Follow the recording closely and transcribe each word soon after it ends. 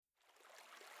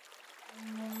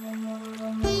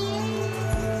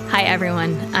Hi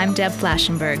everyone, I'm Deb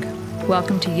Flashenberg.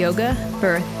 Welcome to Yoga,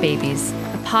 Birth, Babies,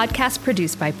 a podcast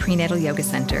produced by Prenatal Yoga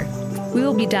Center. We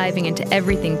will be diving into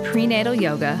everything prenatal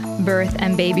yoga, birth,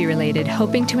 and baby related,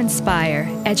 hoping to inspire,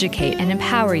 educate, and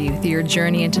empower you through your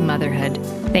journey into motherhood.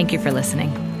 Thank you for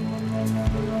listening.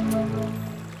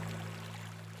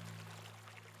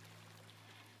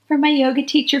 For my yoga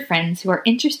teacher friends who are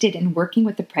interested in working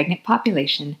with the pregnant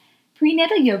population,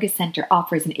 Prenatal Yoga Center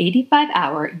offers an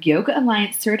 85-hour Yoga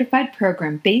Alliance certified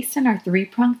program based on our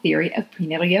three-pronged theory of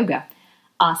prenatal yoga: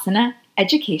 asana,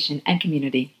 education, and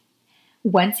community.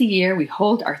 Once a year, we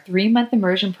hold our 3-month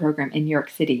immersion program in New York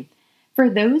City. For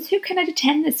those who cannot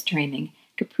attend this training,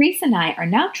 Caprice and I are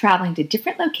now traveling to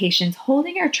different locations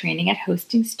holding our training at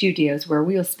hosting studios where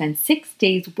we will spend 6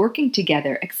 days working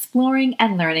together, exploring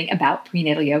and learning about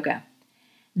prenatal yoga.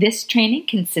 This training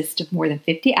consists of more than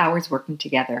 50 hours working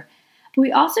together. But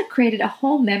we also created a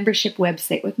whole membership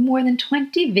website with more than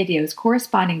 20 videos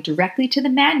corresponding directly to the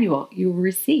manual you will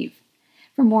receive.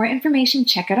 For more information,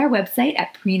 check out our website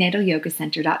at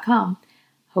prenatalyogacenter.com.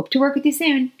 Hope to work with you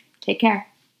soon. Take care.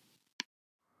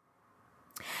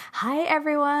 Hi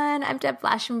everyone, I'm Deb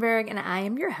Flashenberg and I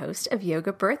am your host of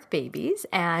Yoga Birth Babies,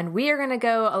 and we are going to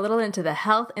go a little into the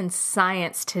health and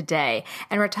science today,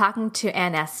 and we're talking to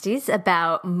Ann Estes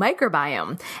about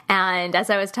microbiome. And as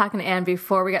I was talking to Ann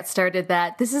before we got started,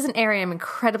 that this is an area I'm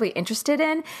incredibly interested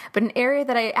in, but an area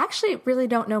that I actually really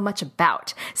don't know much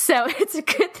about. So it's a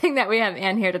good thing that we have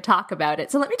Ann here to talk about it.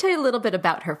 So let me tell you a little bit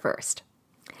about her first.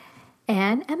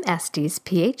 Ann M. Estes,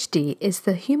 Ph.D., is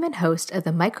the human host of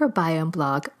the microbiome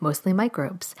blog, Mostly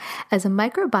Microbes. As a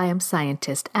microbiome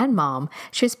scientist and mom,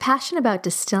 she is passionate about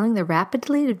distilling the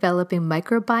rapidly developing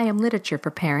microbiome literature for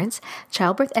parents,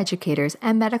 childbirth educators,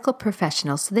 and medical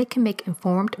professionals so they can make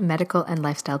informed medical and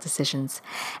lifestyle decisions.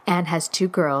 Ann has 2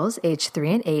 girls, aged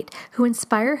 3 and 8, who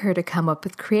inspire her to come up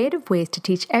with creative ways to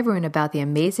teach everyone about the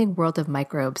amazing world of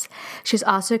microbes. She's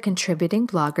also a contributing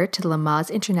blogger to the Lamaze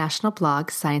International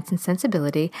blog, Science and Sensibility,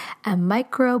 and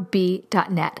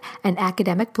microbe.net, an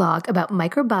academic blog about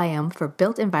microbiome for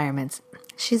built environments.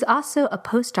 She's also a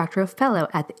postdoctoral fellow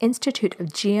at the Institute of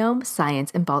Genome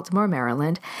Science in Baltimore,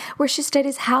 Maryland, where she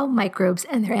studies how microbes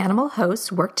and their animal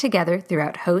hosts work together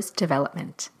throughout host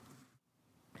development.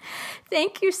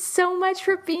 Thank you so much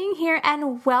for being here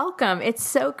and welcome. It's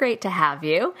so great to have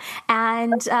you.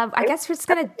 And I guess we're just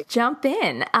going to jump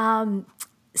in.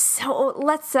 So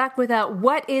let's start with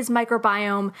what is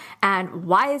microbiome and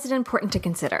why is it important to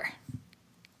consider?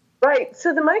 Right.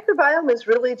 So the microbiome is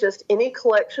really just any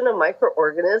collection of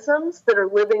microorganisms that are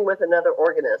living with another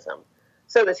organism.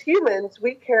 So as humans,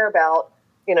 we care about,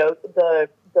 the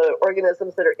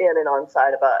organisms that are in and on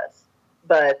side of us.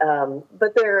 But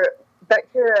there are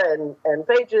bacteria and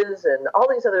phages and all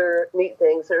these other neat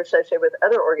things that are associated with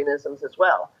other organisms as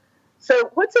well.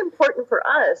 So what's important for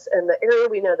us, and the area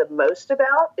we know the most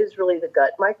about, is really the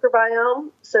gut microbiome.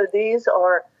 So these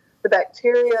are the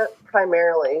bacteria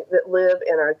primarily that live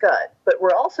in our gut. But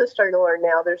we're also starting to learn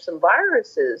now there's some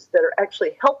viruses that are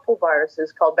actually helpful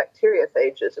viruses called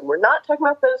bacteriophages. And we're not talking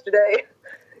about those today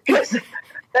because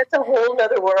that's a whole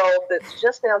other world that's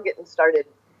just now getting started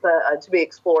to be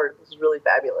explored. This is really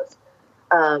fabulous.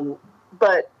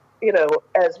 But,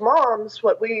 as moms,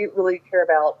 what we really care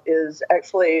about is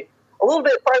actually a little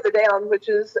bit farther down, which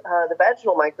is the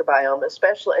vaginal microbiome,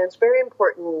 especially, and it's very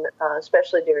important,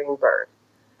 especially during birth.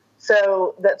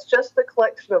 So that's just the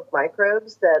collection of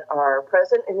microbes that are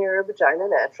present in your vagina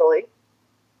naturally,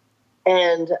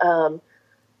 and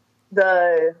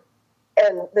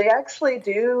they actually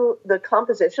do the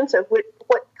composition. So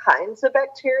what kinds of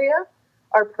bacteria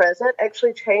are present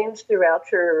actually change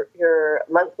throughout your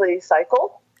monthly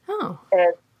cycle. Oh,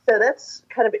 and so that's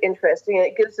kind of interesting, and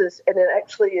it gives us, and it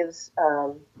actually is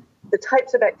the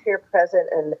types of bacteria present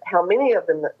and how many of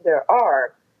them there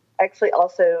are actually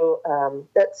also,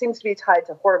 that seems to be tied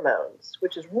to hormones,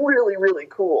 which is really, really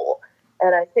cool.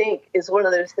 And I think is one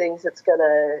of those things that's going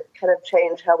to kind of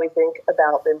change how we think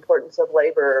about the importance of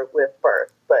labor with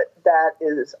birth. But that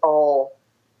is all,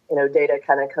 data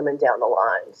kind of coming down the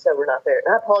line. So we're not there.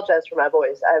 And I apologize for my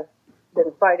voice. I've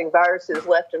been fighting viruses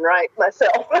left and right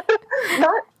myself.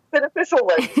 Not beneficial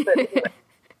ones, but anyway.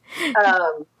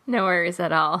 No worries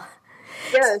at all.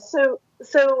 Yeah, so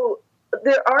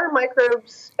there are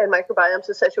microbes and microbiomes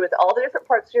associated with all the different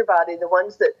parts of your body. The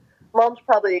ones that moms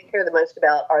probably care the most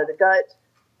about are the gut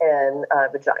and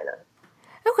vagina.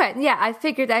 Okay, yeah, I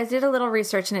figured I did a little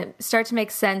research, and it started to make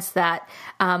sense that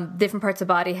different parts of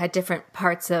the body had different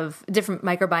parts of different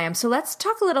microbiomes. So let's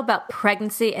talk a little about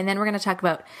pregnancy, and then we're going to talk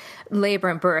about labor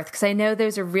and birth, because I know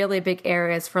those are really big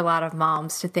areas for a lot of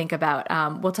moms to think about.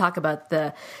 We'll talk about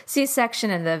the C-section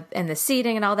and the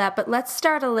seeding and all that, but let's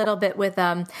start a little bit with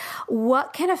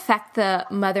what can affect the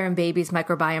mother and baby's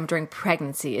microbiome during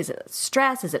pregnancy. Is it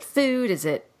stress? Is it food? Is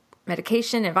it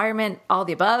medication, environment, all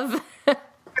the above?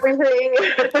 Everything.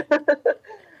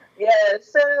 Yeah.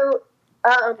 So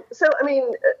I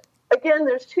mean, again,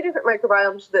 there's two different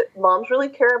microbiomes that moms really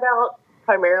care about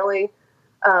primarily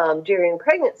during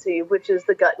pregnancy, which is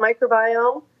the gut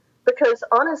microbiome. Because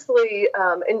honestly,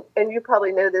 and you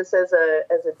probably know this as a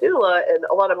doula, and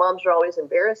a lot of moms are always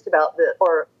embarrassed about this,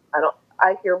 or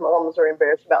I hear moms are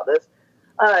embarrassed about this,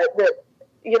 that,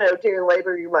 you know, during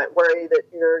labor, you might worry that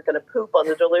you're going to poop on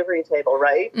the delivery table,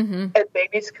 right? Mm-hmm. And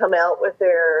babies come out with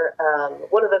their,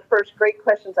 one of the first great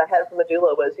questions I had from a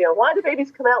doula was, you know, why do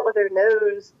babies come out with their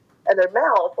nose and their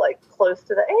mouth, like, close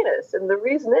to the anus? And the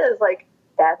reason is, like,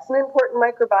 that's an important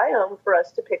microbiome for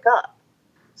us to pick up.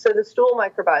 So the stool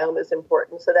microbiome is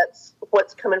important. So that's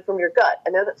what's coming from your gut.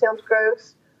 I know that sounds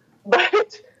gross,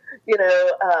 but, you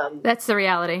know. That's the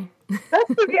reality. That's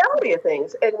the reality of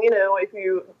things. And, you know, if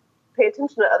you pay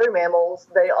attention to other mammals,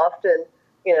 they often,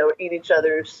 you know, eat each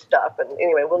other's stuff. And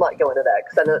anyway, we'll not go into that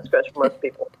because I know it's gross for most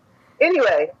people.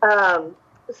 Anyway,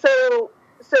 so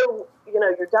you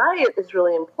know, your diet is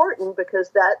really important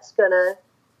because that's going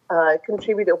to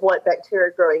contribute to what bacteria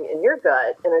are growing in your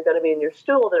gut and are going to be in your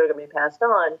stool that are going to be passed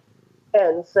on.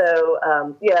 And so,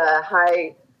 you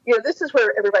know, this is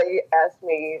where everybody asks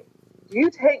me, do you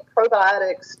take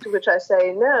probiotics? To which I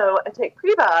say, no, I take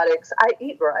prebiotics. I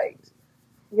eat right.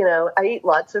 You know, I eat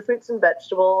lots of fruits and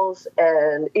vegetables,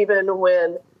 and even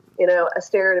when, you know, I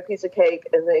stare at a piece of cake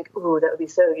and think, ooh, that would be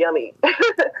so yummy,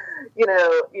 you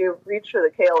know, you reach for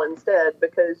the kale instead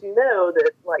because you know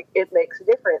that, like, it makes a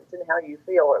difference in how you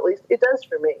feel, or at least it does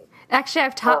for me. Actually,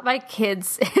 I've taught my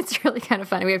kids, it's really kind of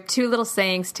funny. We have two little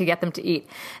sayings to get them to eat,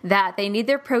 that they need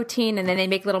their protein and then they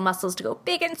make little muscles to go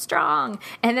big and strong.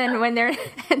 And then when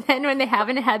they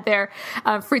haven't had their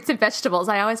fruits and vegetables,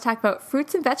 I always talk about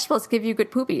fruits and vegetables give you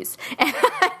good poopies.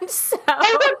 And so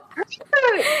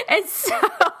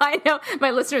I know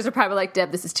my listeners are probably like,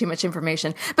 Deb, this is too much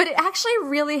information, but it actually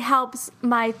really helps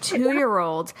my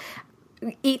 2-year-old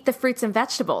eat the fruits and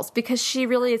vegetables because she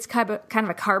really is kind of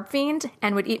a carb fiend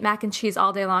and would eat mac and cheese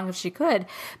all day long if she could.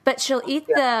 But she'll eat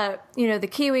the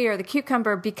kiwi or the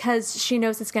cucumber because she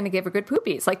knows it's going to give her good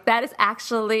poopies. Like, that is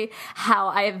actually how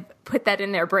I've put that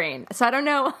in their brain. So I don't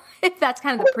know if that's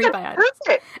kind of the prebiotics.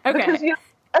 Okay. Because, you know,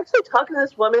 actually talking to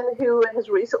this woman who has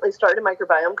recently started a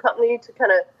microbiome company to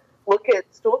kind of look at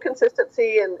stool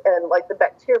consistency and like the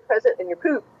bacteria present in your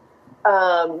poop,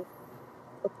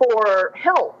 for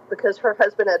health, because her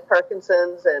husband had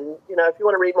Parkinson's, and, you know, if you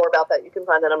want to read more about that, you can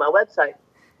find that on my website.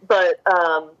 But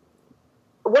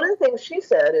one of the things she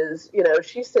said is, you know,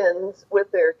 she sends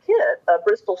with their kit a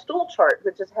Bristol stool chart,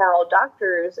 which is how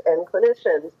doctors and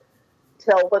clinicians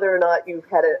tell whether or not you've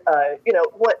had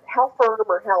how firm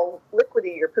or how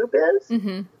liquidy your poop is.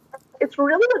 Mm-hmm. It's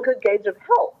really a good gauge of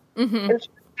health. Mm-hmm.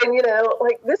 And, you know,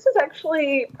 like, this is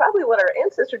actually probably what our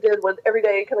ancestor did, was every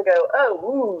day kind of go,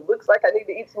 oh, looks like I need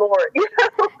to eat some more, you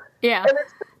know? Yeah. And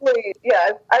it's really,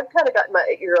 I've kind of gotten my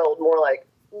 8-year-old more like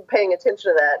paying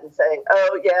attention to that and saying,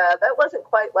 oh, yeah, that wasn't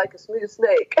quite like a smooth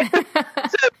snake. So,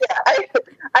 yeah,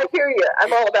 I hear you.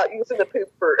 I'm all about using the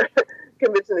poop for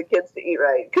convincing the kids to eat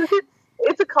right. Because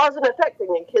it's a cause and effect thing,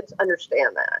 and kids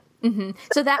understand that. Mm-hmm.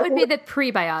 So that would be the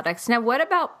prebiotics. Now, what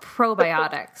about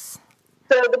probiotics?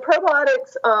 So the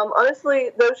probiotics,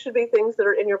 honestly, those should be things that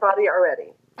are in your body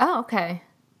already. Oh, okay.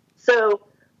 So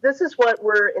this is what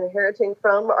we're inheriting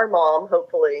from our mom,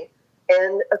 hopefully,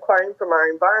 and acquiring from our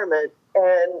environment.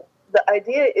 And the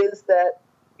idea is that,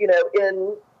 you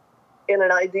know, in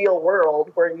an ideal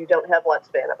world where you don't have lots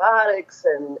of antibiotics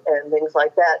and things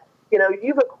like that, you know,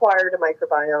 you've acquired a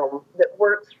microbiome that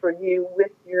works for you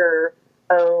with your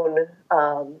own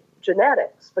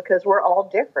genetics, because we're all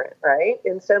different, right,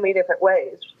 in so many different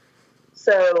ways.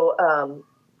 So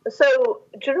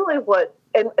generally what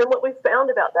we found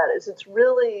about that is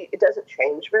it doesn't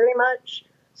change very much.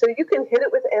 So you can hit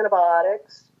it with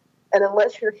antibiotics, and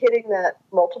unless you're hitting that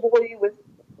multiply with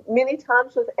many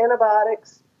times with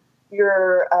antibiotics,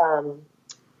 your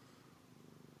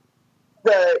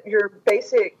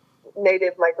basic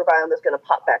native microbiome is going to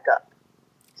pop back up.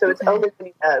 So it's only when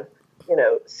you have, you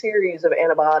know, series of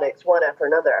antibiotics, one after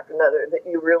another, that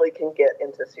you really can get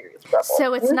into serious trouble.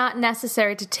 So it's not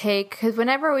necessary to take, because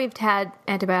whenever we've had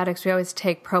antibiotics, we always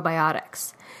take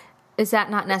probiotics. Is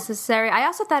that not necessary? I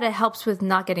also thought it helps with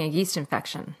not getting a yeast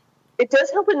infection. It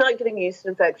does help in not getting yeast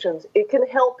infections. It can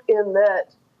help in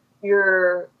that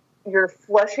you're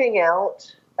flushing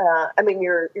out.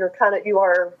 You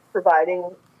are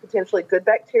providing potentially good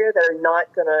bacteria that are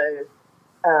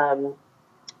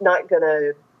not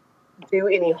gonna do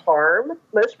any harm.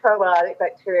 Most probiotic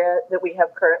bacteria that we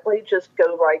have currently just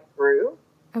go right through.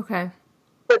 Okay.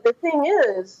 But the thing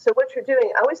is, so what you're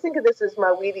doing, I always think of this as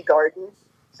my weedy garden.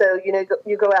 So,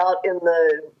 you go out in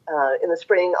the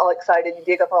spring, all excited, you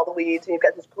dig up all the weeds, and you've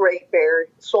got this great bare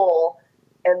soil.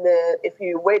 And then if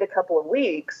you wait a couple of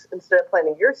weeks, instead of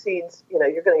planting your seeds, you're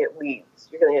going to get weeds.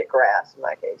 You're going to get grass, in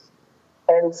my case.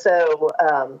 And so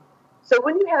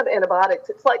when you have antibiotics,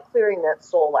 it's like clearing that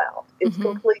soil out. It's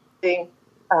completely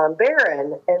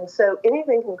barren, and so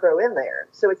anything can grow in there.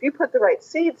 So if you put the right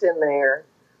seeds in there,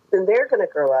 then they're going to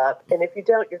grow up. And if you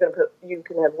don't, you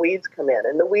can have weeds come in,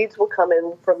 and the weeds will come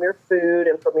in from your food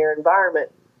and from your environment.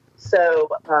 So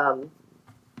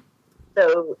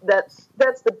that's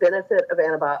the benefit of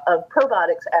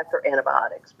probiotics after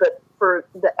antibiotics. But for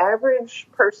the average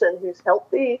person who's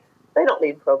healthy, they don't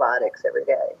need probiotics every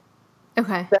day.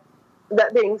 Okay.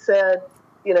 That being said,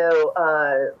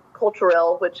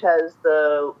 Culturelle, which has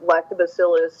the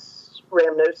Lactobacillus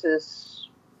rhamnosus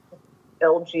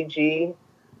LGG,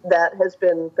 that has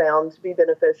been found to be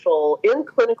beneficial in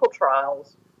clinical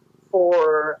trials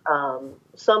for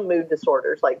some mood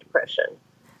disorders like depression.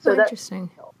 So that's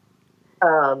interesting.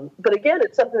 But again,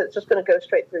 it's something that's just going to go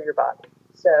straight through your body.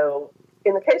 So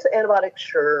in the case of antibiotics,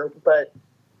 sure, but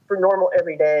for normal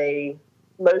everyday,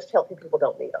 most healthy people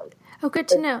don't need them. Oh, good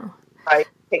to know. I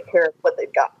take care of what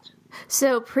they've got.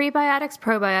 So prebiotics,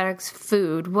 probiotics,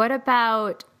 food. What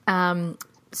about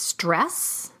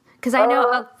stress? Because I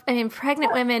know,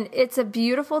 pregnant women, it's a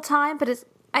beautiful time, but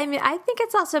I think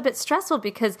it's also a bit stressful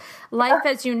because life,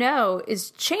 as you know,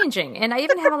 is changing. And I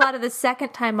even have a lot of the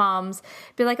second-time moms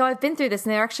be like, oh, I've been through this.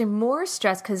 And they're actually more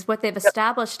stressed because what they've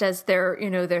established as their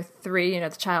three, the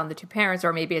child and the two parents,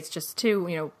 or maybe it's just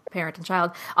two, parent and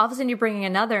child. All of a sudden you're bringing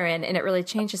another in and it really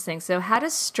changes things. So how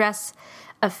does stress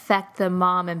affect the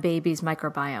mom and baby's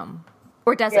microbiome?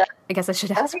 Or does it? I guess I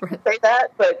should ask for it. Say that,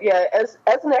 but as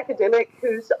an academic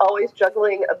who's always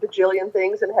juggling a bajillion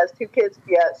things and has two kids,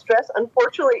 stress,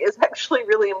 unfortunately, is actually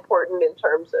really important in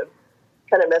terms of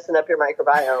kind of messing up your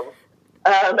microbiome.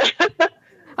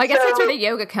 I guess that's where the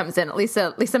yoga comes in. At least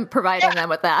I'm providing them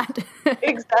with that.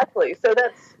 Exactly. So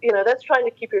that's trying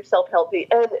to keep yourself healthy.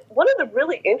 And one of the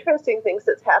really interesting things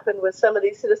that's happened with some of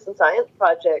these citizen science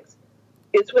projects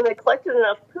is when they collected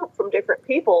enough poop from different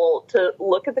people to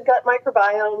look at the gut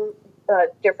microbiome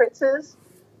differences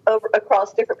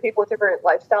across different people with different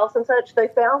lifestyles and such, they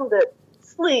found that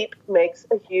sleep makes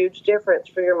a huge difference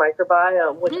for your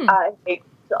microbiome, which I hate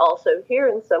to also hear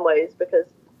in some ways because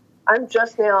I'm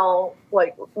just now,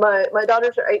 like, my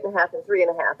daughters are 8.5 and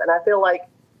 3.5, and I feel like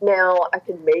now I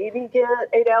can maybe get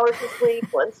 8 hours of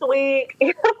sleep once a week.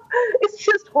 It's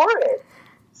just horrid.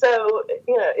 So,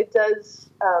 it does,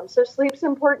 so sleep's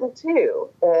important too.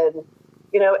 And,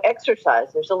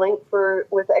 exercise, there's a link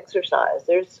with exercise.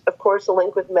 There's, of course, a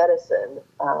link with medicine,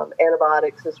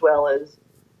 antibiotics, as well as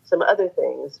some other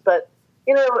things. But,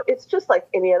 it's just like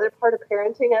any other part of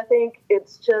parenting, I think.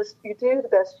 It's just, you do the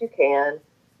best you can.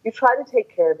 You try to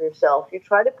take care of yourself. You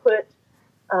try to put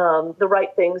the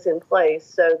right things in place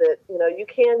so that, you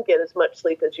can get as much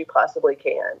sleep as you possibly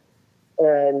can.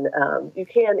 And you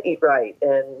can eat right.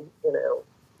 And,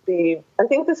 I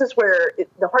think this is where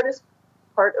the hardest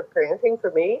part of parenting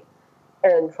for me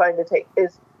and trying to take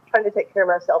care of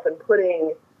myself and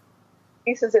putting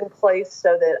pieces in place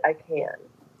so that I can.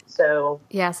 So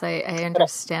yes, I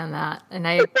understand that. And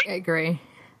I agree.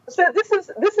 So this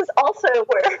is also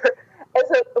where,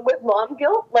 with mom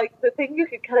guilt, like the thing you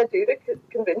could kind of do to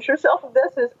convince yourself of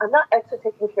this is I'm not actually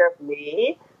taking care of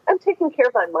me. I'm taking care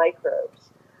of my microbes.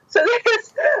 So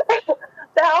there's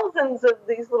thousands of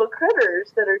these little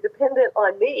critters that are dependent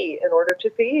on me in order to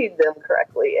feed them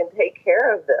correctly and take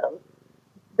care of them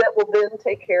that will then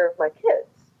take care of my kids.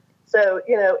 So,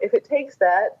 if it takes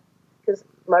that, because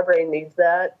my brain needs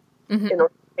that in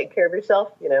order to take care of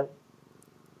yourself,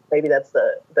 maybe that's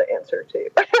the answer too.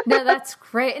 No, that's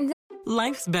great.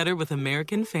 Life's better with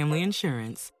American Family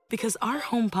Insurance because our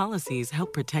home policies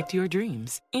help protect your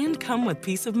dreams and come with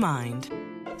peace of mind.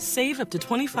 Save up to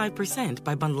 25%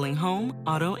 by bundling home,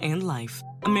 auto, and life.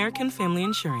 American Family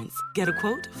Insurance. Get a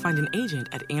quote, find an agent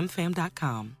at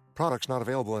amfam.com. products not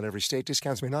available in every state.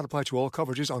 Discounts may not apply to all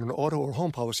coverages on an auto or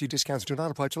home policy. Discounts do not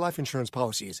apply to life insurance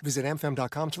policies. Visit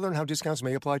amfam.com to learn how discounts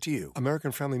may apply to you.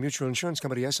 American Family Mutual Insurance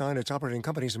Company, SI, and its operating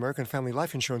companies, American Family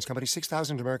Life Insurance Company,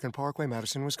 6000 American Parkway,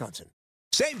 Madison, Wisconsin.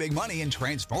 Save big money and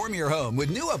transform your home with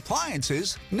new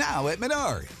appliances now at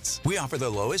Menards. We offer the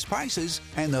lowest prices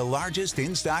and the largest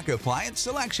in-stock appliance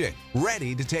selection.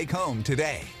 Ready to take home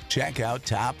today. Check out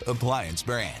top appliance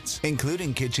brands,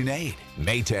 including KitchenAid,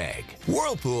 Maytag,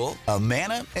 Whirlpool,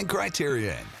 Amana, and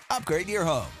Criterion. Upgrade your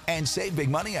home and save big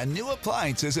money on new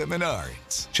appliances at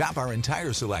Menards. Shop our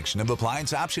entire selection of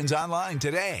appliance options online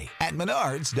today at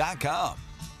Menards.com.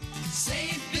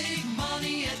 Save big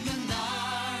money at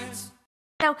Menards.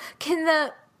 Now, can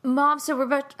the moms,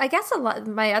 I guess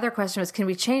my other question was, can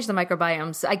we change the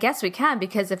microbiomes? I guess we can,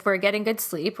 because if we're getting good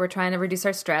sleep, we're trying to reduce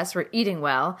our stress, we're eating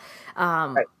well.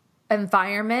 Right.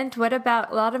 Environment, what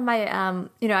about a lot of my, I'm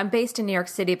based in New York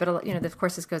City, but, of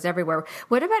course this goes everywhere.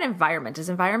 What about environment? Is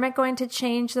environment going to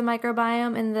change the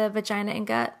microbiome in the vagina and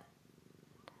gut?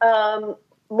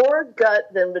 More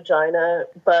gut than vagina,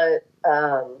 but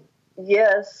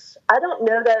yes. I don't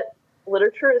know that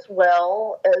literature as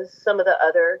well as some of the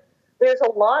other. There's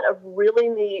a lot of really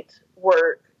neat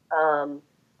work on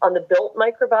the built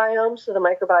microbiome, so the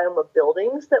microbiome of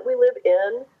buildings that we live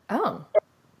in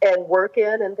and work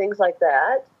in and things like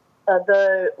that.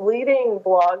 The leading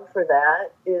blog for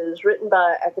that is written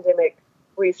by academic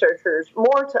researchers,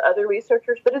 more to other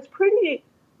researchers, but it's pretty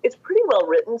well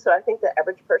written, so I think the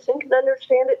average person can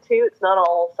understand it too. It's not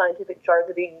all scientific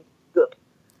jargony goop.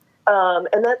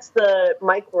 And that's the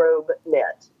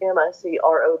MicrobeNet,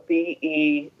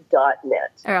 MICROBE.net.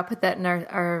 Or I'll put that in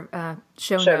our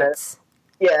show notes.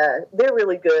 Yeah, they're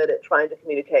really good at trying to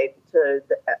communicate to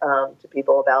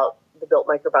people about the built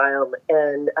microbiome.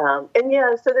 And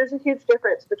so there's a huge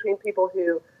difference between people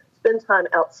who spend time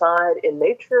outside in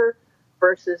nature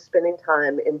versus spending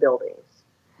time in buildings.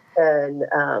 And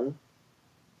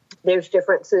there's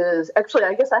differences. Actually,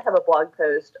 I guess I have a blog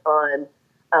post on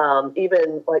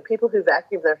even like people who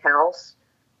vacuum their house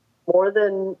more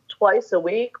than twice a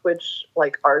week, which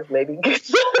like ours maybe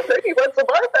gets maybe once a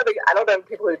month. I mean, I don't know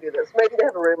people who do this. Maybe they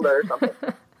have a Roomba or something.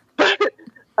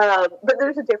 But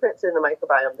there's a difference in the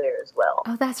microbiome there as well.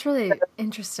 Oh, that's really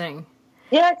interesting.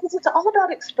 Yeah, because it's all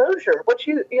about exposure. What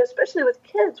you especially with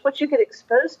kids, what you get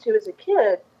exposed to as a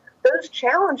kid, those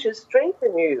challenges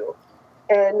strengthen you.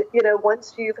 And,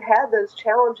 once you've had those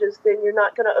challenges, then you're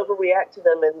not going to overreact to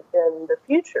them in the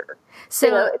future.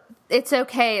 So it's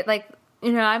okay. Like,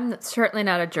 I'm certainly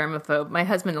not a germaphobe. My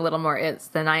husband a little more is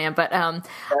than I am. But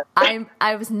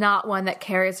I was not one that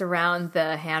carries around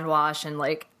the hand wash and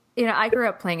like, I grew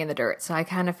up playing in the dirt. So I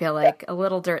kind of feel like a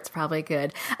little dirt's probably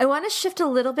good. I want to shift a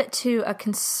little bit to a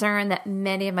concern that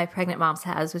many of my pregnant moms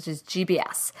has, which is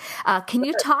GBS. Can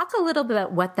you talk a little bit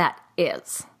about what that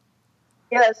is?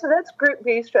 Yeah, so that's Group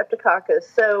B Streptococcus.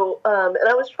 So, and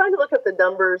I was trying to look up the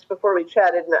numbers before we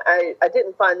chatted, and I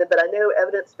didn't find them, but I know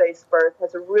Evidence-Based Birth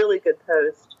has a really good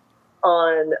post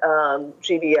on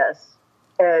GBS,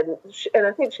 and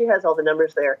I think she has all the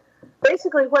numbers there.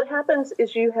 Basically, what happens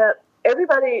is you have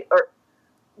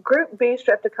Group B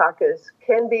Streptococcus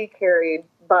can be carried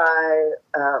by,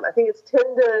 I think it's 10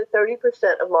 to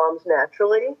 30% of moms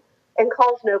naturally, and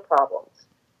cause no problems.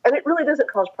 And it really doesn't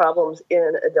cause problems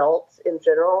in adults in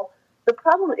general. The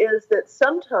problem is that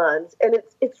sometimes, and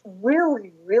it's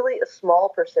really, really a small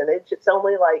percentage. It's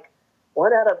only like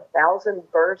 1 out of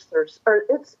 1,000 births, or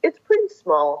it's pretty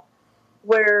small,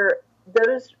 where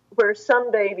some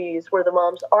babies where the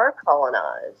moms are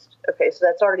colonized. Okay, so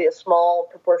that's already a small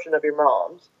proportion of your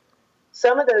moms.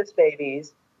 Some of those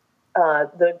babies,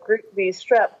 the Group B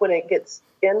strep, when it gets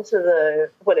into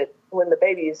when the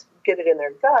babies get it in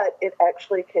their gut, it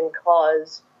actually can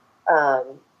cause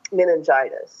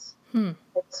meningitis. And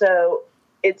so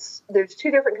there's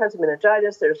two different kinds of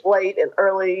meningitis. There's late and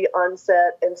early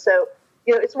onset. And so,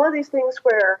 it's one of these things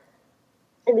where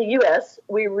in the U.S.,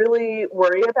 we really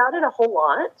worry about it a whole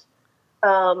lot.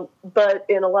 But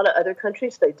in a lot of other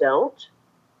countries, they don't.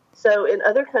 So in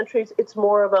other countries, it's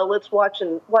more of a let's watch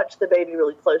the baby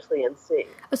really closely and see.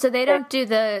 Oh, so they don't do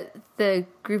the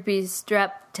Group B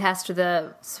strep test or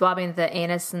the swabbing the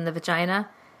anus and the vagina?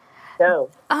 No.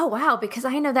 Oh, wow, because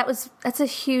I know that's a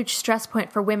huge stress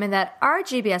point for women that are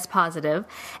GBS positive.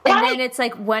 And then it's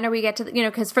like, when are we get to,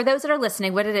 because for those that are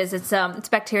listening, what it is, it's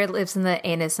bacteria that lives in the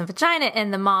anus and vagina,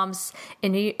 and the moms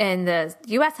in the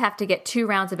U.S. have to get 2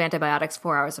 rounds of antibiotics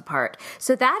 4 hours apart.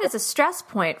 So that is a stress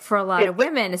point for a lot of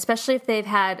women, especially if they've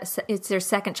had, it's their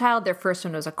second child, their first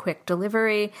one was a quick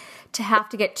delivery. To have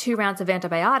to get 2 rounds of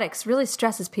antibiotics really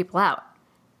stresses people out.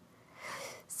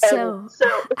 So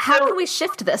how can we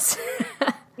shift this?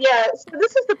 Yeah, so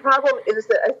this is the problem, is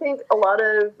that I think a lot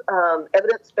of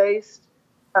evidence-based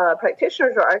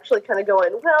practitioners are actually kind of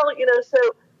going, well, so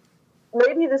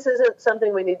maybe this isn't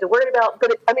something we need to worry about,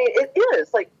 but it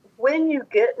is. Like, when you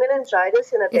get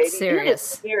meningitis in a baby, it's serious. It is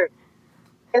serious.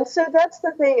 And so that's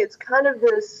the thing. It's kind of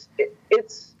this,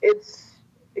 it's a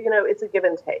give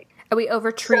and take. Are we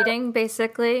over-treating,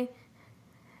 basically?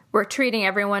 We're treating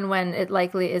everyone when it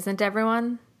likely isn't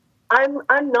everyone? I'm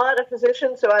not a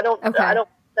physician, so I don't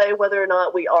say whether or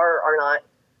not we are or not.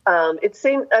 It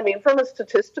seems, from a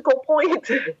statistical point,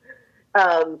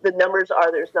 the numbers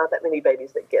are there's not that many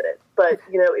babies that get it. But,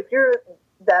 if you're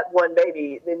that one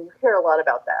baby, then you care a lot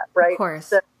about that, right? Of course.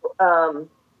 So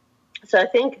I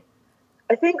think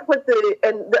what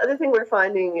the other thing we're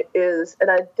finding is, and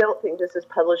I don't think this is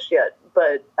published yet,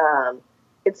 but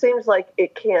it seems like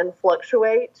it can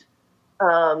fluctuate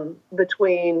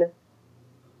between,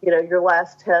 your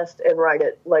last test and right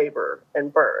at labor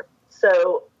and birth.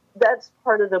 So that's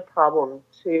part of the problem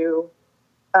too,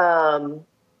 that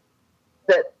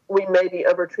we may be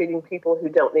over-treating people who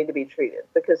don't need to be treated,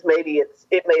 because maybe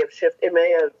it may have shifted, it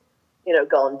may have,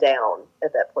 gone down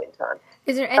at that point in time.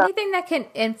 Is there anything that can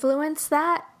influence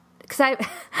that? Because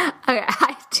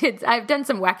I've done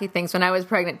some wacky things when I was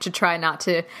pregnant to try not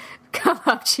to come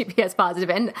up GPS positive,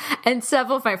 and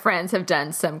several of my friends have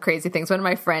done some crazy things. One of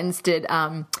my friends did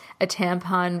a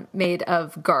tampon made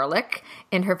of garlic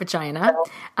in her vagina.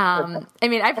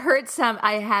 I've heard some.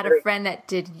 I had a friend that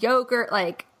did yogurt.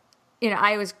 Like,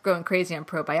 I was going crazy on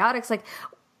probiotics. Like,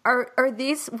 are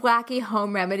these wacky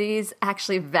home remedies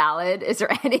actually valid? Is there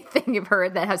anything you've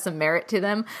heard that has some merit to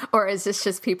them? Or is this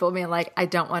just people being like, I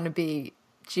don't want to be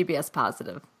GBS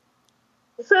positive?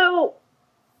 So,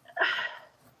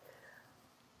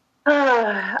 most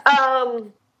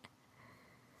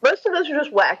of those are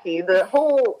just wacky. The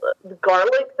whole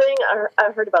garlic thing,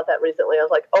 I heard about that recently. I was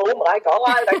like, oh my God,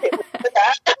 I can't believe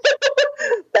that.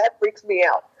 That freaks me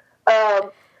out.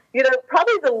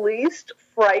 Probably the least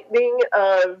frightening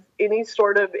of any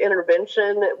sort of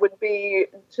intervention would be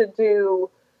to do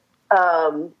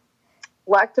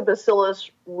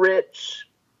lactobacillus-rich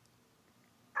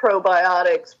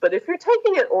probiotics. But if you're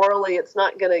taking it orally, it's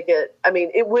not going to get,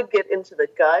 it would get into the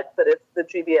gut, but if the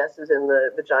GBS is in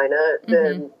the vagina,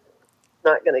 then it's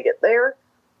not going to get there.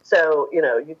 So,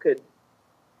 you could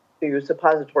do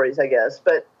suppositories, I guess.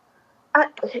 But, I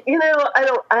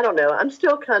don't know. I'm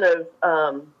still kind of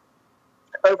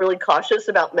overly cautious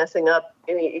about messing up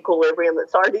any equilibrium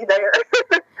that's already there.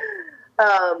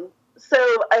 So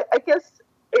I guess,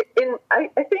 I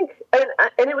think, and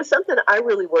it was something I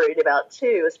really worried about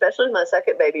too, especially with my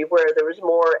second baby, where there was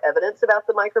more evidence about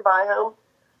the microbiome.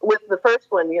 With the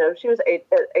first one, she was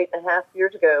 8.5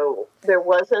 years ago, there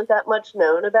wasn't that much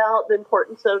known about the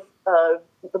importance of the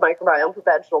microbiome for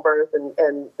vaginal birth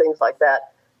and things like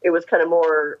that. It was kind of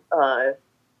more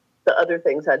the other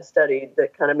things I'd studied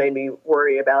that kind of made me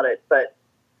worry about it. But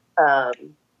where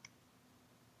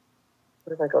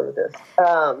did I go with this?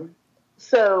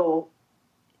 So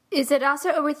is it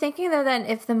also, are we thinking though then,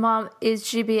 if the mom is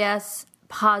GBS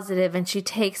positive and she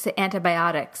takes the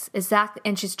antibiotics,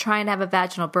 and she's trying to have a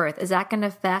vaginal birth, is that going to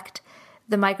affect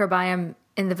the microbiome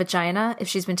in the vagina if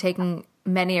she's been taking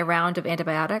many a round of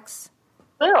antibiotics?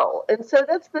 Well, and so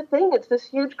that's the thing. It's this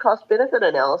huge cost-benefit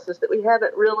analysis that we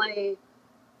haven't really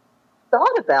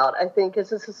thought about, I think,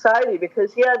 as a society,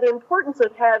 because, the importance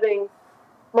of having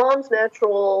mom's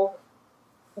natural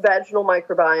vaginal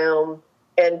microbiome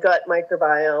and gut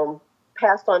microbiome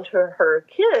passed on to her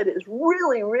kid is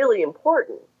really, really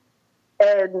important.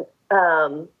 And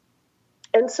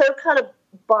so kind of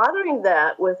bothering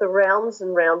that with the rounds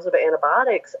and rounds of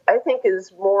antibiotics, I think,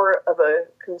 is more of a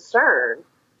concern.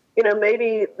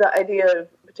 Maybe the idea of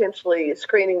potentially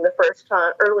screening the first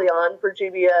time early on for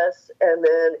GBS, and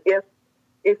then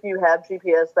if you have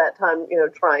GPS that time,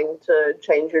 trying to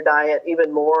change your diet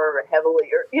even more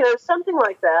heavily, or, something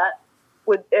like that,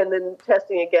 and then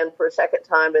testing again for a second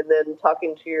time, and then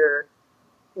talking to your,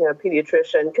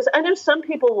 pediatrician. Because I know some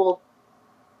people will,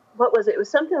 what was it? It was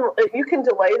something, you can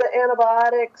delay the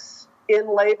antibiotics in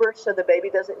labor so the baby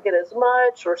doesn't get as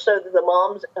much, or so that the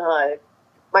mom's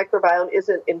microbiome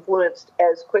isn't influenced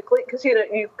as quickly. Because,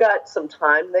 you've got some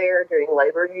time there during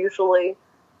labor usually.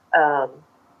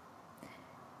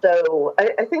 So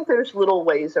I think there's little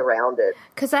ways around it.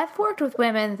 Because I've worked with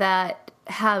women that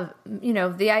have,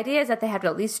 the idea is that they have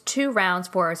at least 2 rounds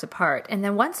 4 hours apart. And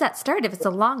then once that started, if it's a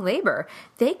long labor,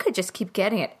 they could just keep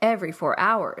getting it every 4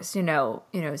 hours,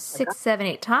 6, 7,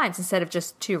 8 times instead of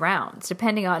just 2 rounds,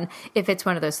 depending on if it's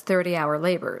one of those 30-hour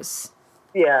labors.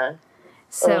 Yeah.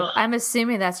 So I'm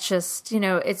assuming that's just,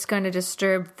 it's going to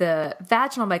disturb the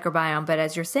vaginal microbiome, but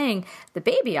as you're saying, the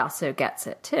baby also gets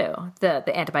it too, the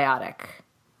antibiotic.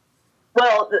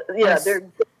 Well,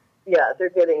 they're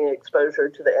getting exposure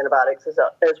to the antibiotics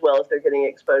as well as they're getting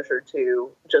exposure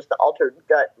to just the altered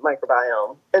gut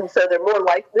microbiome. And so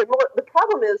the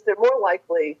problem is they're more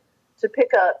likely to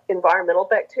pick up environmental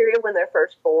bacteria when they're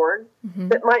first born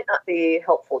that might not be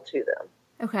helpful to them.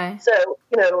 Okay. So,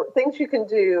 things you can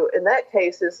do in that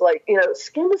case is like,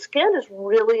 skin to skin is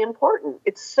really important.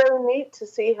 It's so neat to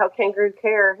see how Kangaroo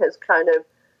Care has kind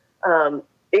of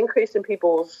increased in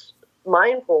people's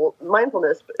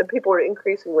mindfulness. People are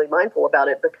increasingly mindful about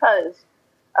it because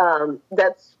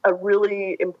that's a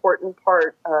really important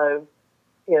part of,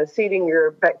 seeding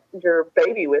your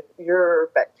baby with your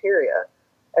bacteria,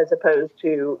 as opposed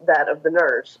to that of the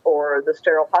nurse or the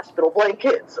sterile hospital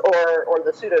blankets or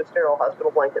the pseudo-sterile hospital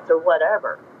blankets or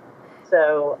whatever.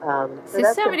 So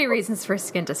there's so many reasons for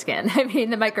skin to skin. I mean,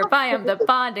 the microbiome, the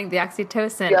bonding, the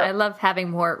oxytocin. Yeah. I love having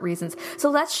more reasons. So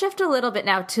let's shift a little bit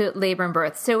now to labor and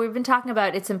birth. So we've been talking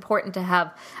about it's important to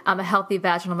have a healthy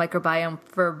vaginal microbiome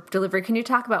for delivery. Can you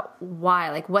talk about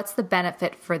why? Like, what's the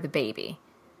benefit for the baby?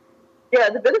 Yeah,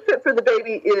 the benefit for the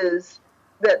baby is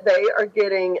that they are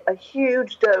getting a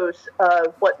huge dose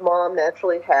of what mom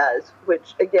naturally has,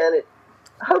 which, again, it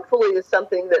hopefully is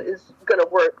something that is going to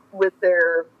work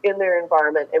in their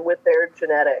environment and with their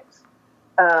genetics.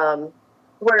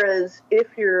 Whereas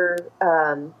if you're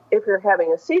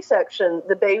having a C-section,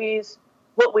 the babies,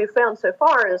 what we've found so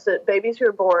far is that babies who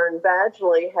are born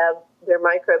vaginally have their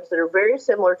microbes that are very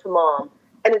similar to mom.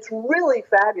 And it's really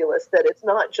fabulous that it's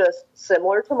not just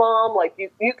similar to mom. Like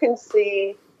you can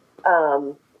see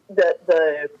the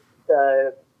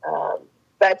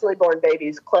vaginally born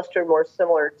babies cluster more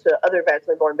similar to other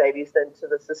vaginally born babies than to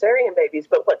the cesarean babies.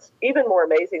 But what's even more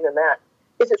amazing than that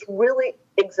is it's really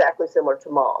exactly similar to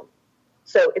mom.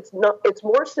 So it's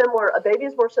more similar. A baby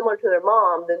is more similar to their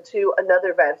mom than to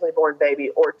another vaginally born baby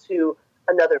or to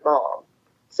another mom.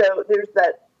 So there's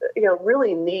that,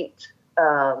 really neat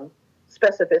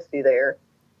specificity there.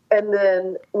 And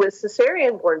then with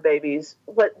cesarean-born babies,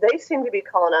 what they seem to be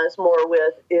colonized more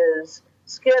with is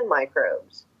skin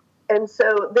microbes. And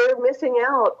so they're missing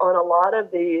out on a lot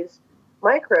of these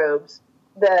microbes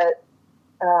that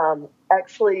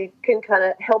actually can kind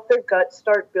of help their gut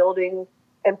start building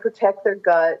and protect their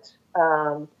gut,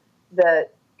 that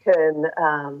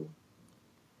can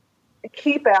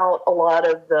keep out a lot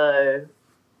of the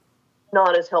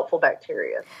not as helpful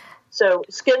bacteria. So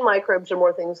skin microbes are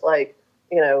more things like,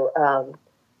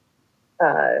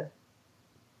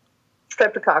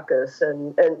 streptococcus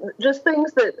and just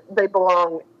things that they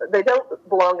don't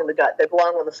belong in the gut. They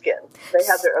belong on the skin. They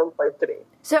have their own place to be.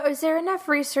 So is there enough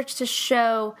research to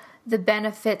show the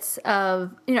benefits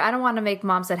of, I don't want to make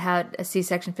moms that had a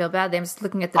C-section feel badly. I'm just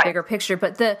looking at the bigger picture,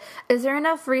 but is there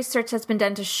enough research that's been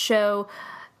done to show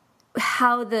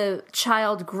how the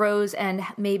child grows and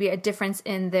maybe a difference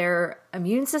in their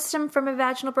immune system from a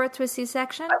vaginal birth to a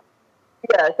C-section?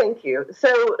 Yeah, thank you.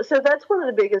 So that's one of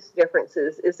the biggest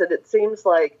differences is that it seems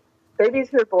like babies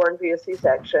who are born via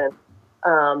C-section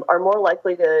are more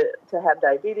likely to have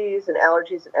diabetes and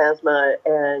allergies and asthma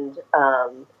and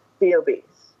be obese.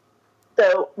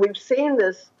 So we've seen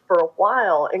this for a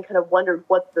while and kind of wondered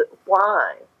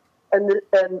why. And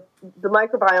the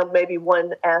microbiome may be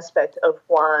one aspect of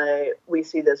why we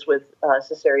see this with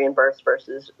cesarean births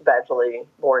versus vaginally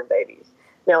born babies.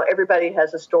 Now, everybody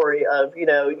has a story of,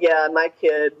 my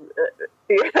kid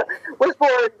was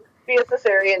born via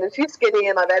cesarean and she's skinny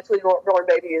and my vaginally born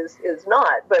baby is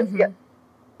not. But yeah,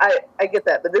 I get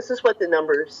that. But this is what the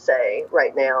numbers say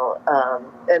right now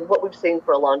and what we've seen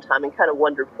for a long time and kind of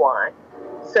wondered why.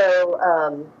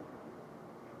 So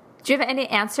do you have any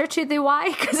answer to the why?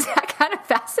 Because that kind of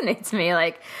fascinates me.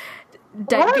 Like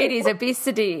diabetes,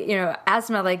 obesity,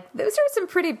 asthma, like those are some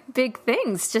pretty big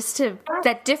things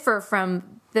that differ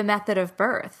from the method of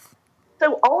birth.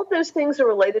 So all of those things are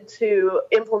related to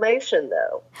inflammation,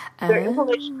 though. They're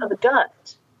inflammation of the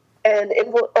gut and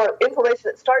inflammation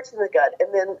that starts in the gut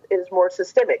and then is more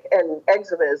systemic, and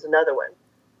eczema is another one.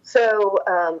 So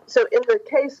in the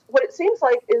case, what it seems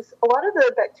like is a lot of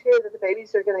the bacteria that the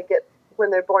babies are going to get when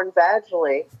they're born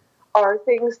vaginally are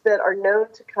things that are known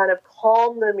to kind of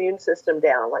calm the immune system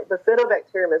down. Like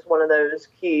Bifidobacterium is one of those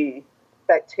key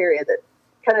bacteria that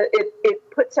kind of,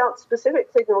 it puts out specific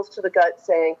signals to the gut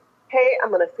saying, hey, I'm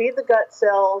going to feed the gut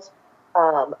cells.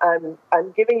 I'm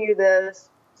giving you this.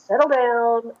 Settle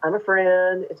down. I'm a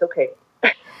friend. It's okay.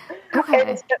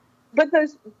 Okay. But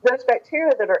those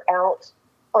bacteria that are out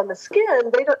on the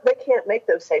skin, they can't make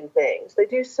those same things. They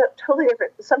do something totally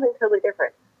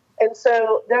different. And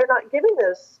so they're not giving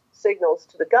those signals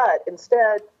to the gut.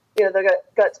 Instead, the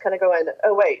gut's kind of going,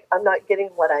 oh, wait, I'm not getting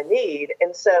what I need.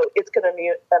 And so it's going to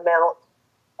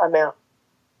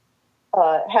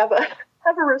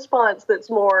have a response that's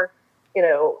more,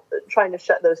 trying to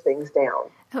shut those things down.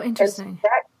 Oh, interesting. And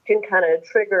that can kind of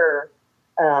trigger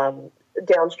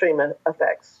downstream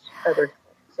effects over time.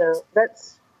 So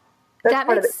that's that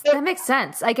part makes of it. that makes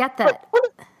sense. I get that.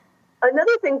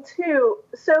 Another thing too.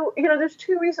 So there's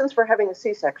two reasons for having a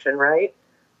C-section, right?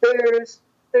 There's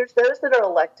those that are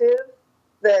elective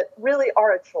that really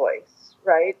are a choice,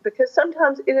 right? Because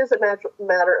sometimes it is a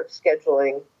matter of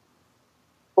scheduling,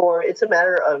 or it's a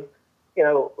matter of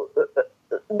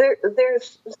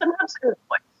there's sometimes a choice,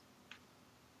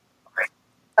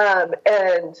 and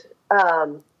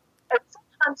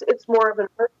sometimes it's more of an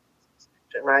emergency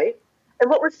situation, right? And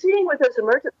what we're seeing with those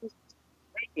emergency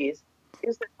babies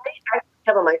is that they actually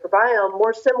have a microbiome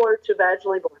more similar to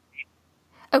vaginally born babies.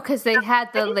 Oh, because they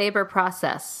had the labor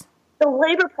process. The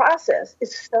labor process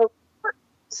is so important.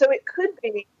 So it could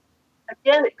be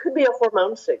a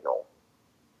hormone signal.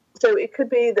 So it could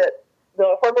be that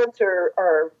the hormones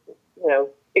are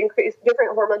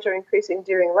different hormones are increasing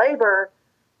during labor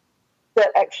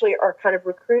that actually are kind of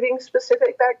recruiting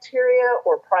specific bacteria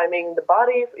or priming the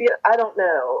body. I don't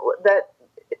know. That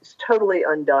it's totally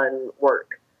undone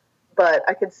work. But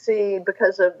I could see,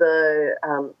 because of the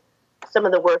some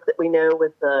of the work that we know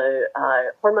with the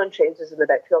hormone changes in the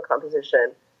bacterial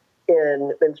composition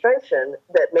in menstruation,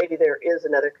 that maybe there is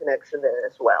another connection there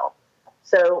as well.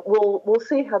 So we'll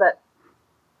see how that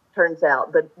turns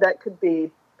out. But that could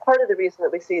be part of the reason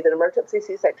that we see that emergency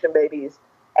C-section babies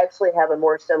actually have a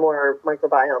more similar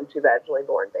microbiome to vaginally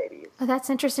born babies. Oh, that's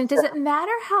interesting. Does it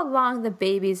matter how long the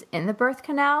baby's in the birth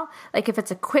canal? Like if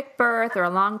it's a quick birth or a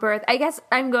long birth? I guess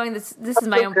I'm going, this is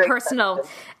my own personal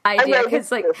idea,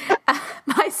 because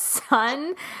my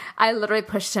son, I literally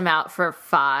pushed him out for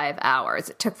 5 hours.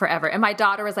 It took forever. And my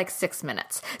daughter was like 6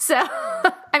 minutes. So,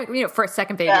 I mean, for a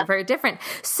second baby, very different.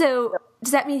 So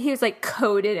does that mean he was like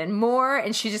coated and more,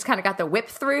 and she just kind of got the whip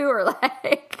through, or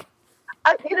like...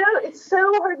 it's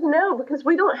so hard to know because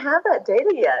we don't have that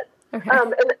data yet. Okay.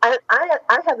 And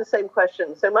I have the same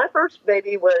question. So my first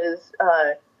baby was,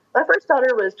 my first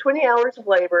daughter was 20 hours of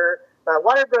labor. My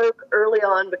water broke early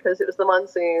on because it was the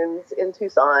monsoons in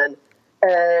Tucson.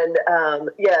 And,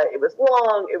 it was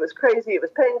long, it was crazy, it was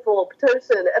painful,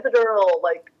 Pitocin, epidural,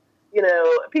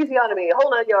 episiotomy, whole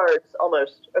 9 yards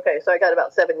almost. Okay, so I got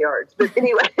about 7 yards. But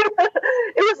anyway,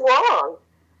 it was long.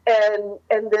 And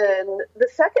then the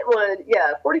second one,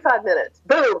 45 minutes,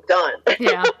 boom, done.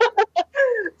 Yeah.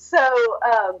 So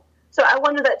I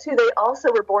wonder that too. They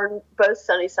also were born both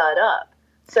sunny side up.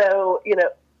 So,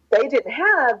 they didn't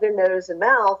have their nose and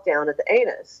mouth down at the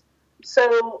anus.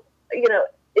 So,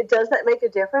 does that make a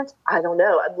difference? I don't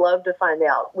know. I'd love to find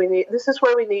out. This is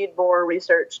where we need more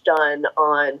research done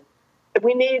on,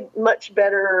 we need much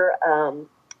better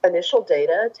initial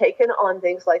data taken on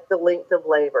things like the length of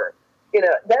labor.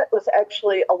 That was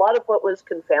actually a lot of what was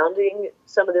confounding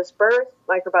some of this birth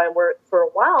microbiome work for a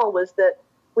while, was that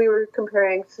we were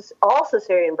comparing all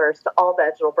cesarean births to all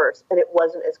vaginal births, and it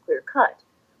wasn't as clear cut.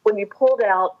 When you pulled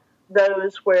out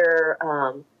those where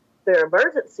they're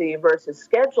emergency versus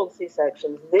scheduled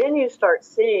C-sections, then you start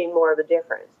seeing more of a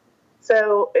difference.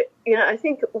 So, I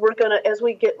think we're going to, as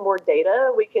we get more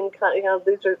data, we can kind of,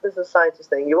 this is a scientist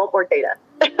thing. You want more data.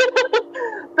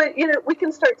 But, we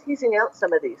can start teasing out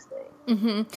some of these things.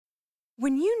 Mm-hmm.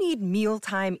 When you need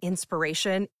mealtime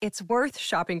inspiration, it's worth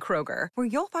shopping Kroger, where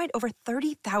you'll find over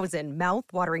 30,000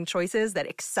 mouth-watering choices that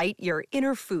excite your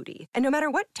inner foodie. And no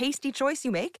matter what tasty choice you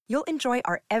make, you'll enjoy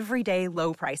our everyday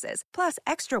low prices, plus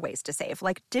extra ways to save,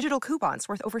 like digital coupons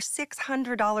worth over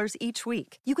 $600 each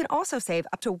week. You can also save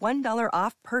up to $1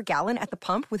 off per gallon at the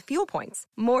pump with fuel points.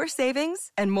 More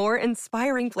savings and more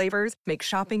inspiring flavors make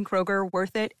shopping Kroger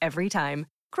worth it every time.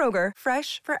 Kroger,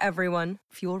 fresh for everyone.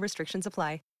 Fuel restrictions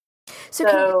apply.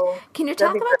 So can you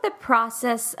talk about the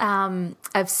process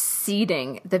of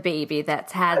seeding the baby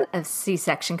that's had a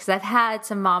C-section? Because I've had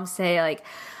some moms say, I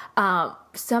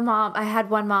had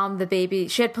one mom, the baby,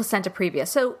 she had placenta previa.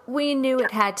 So we knew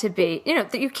it had to be,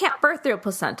 that you can't birth through a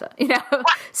placenta,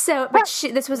 So, but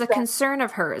this was a concern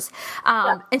of hers.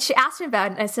 And she asked me about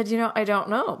it, and I said, I don't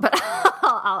know, but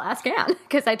I'll ask Anne,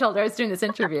 because I told her I was doing this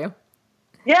interview.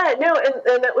 Yeah, no,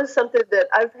 and that was something that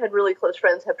I've had really close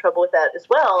friends have trouble with that as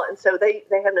well, and so they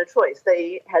have no choice.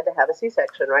 They had to have a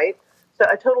C-section, right? So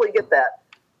I totally get that.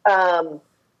 So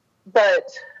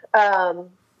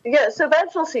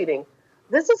vaginal seeding.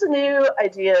 This is a new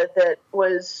idea that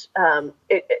was,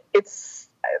 it's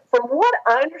from what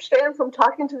I understand from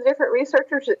talking to the different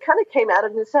researchers, it kind of came out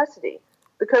of necessity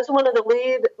because one of the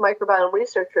lead microbiome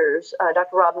researchers,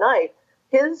 Dr. Rob Knight,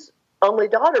 his only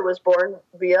daughter was born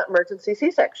via emergency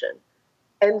C-section.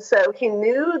 And so he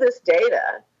knew these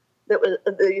data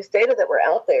that were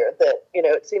out there that,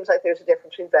 it seems like there's a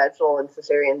difference between vaginal and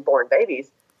cesarean born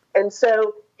babies. And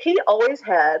so he always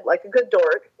had, like a good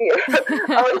dork,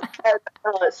 always had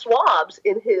swabs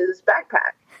in his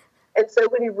backpack. And so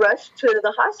when he rushed to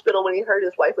the hospital when he heard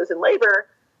his wife was in labor,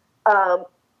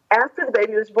 after the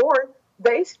baby was born,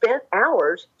 they spent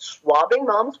hours swabbing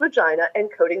mom's vagina and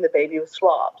coating the baby with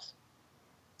swabs.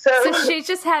 So she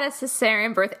just had a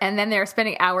cesarean birth, and then they were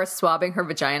spending hours swabbing her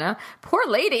vagina. Poor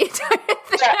lady.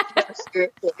 Yeah,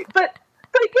 seriously. But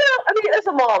as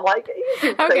a mom, like,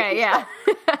 you do okay, yeah,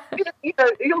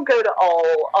 you'll go to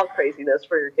all craziness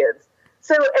for your kids.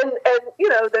 So and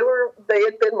they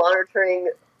had been monitoring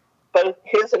both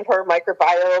his and her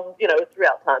microbiome,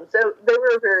 throughout time. So they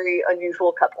were a very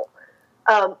unusual couple.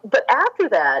 But after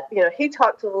that, he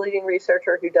talked to the leading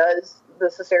researcher who does the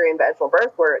cesarean vaginal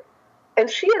birth work. And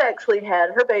she had actually had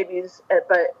her babies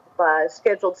by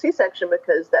scheduled C-section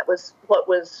because that was what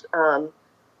was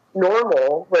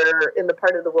normal in the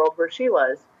part of the world where she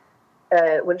was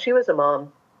when she was a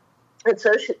mom. And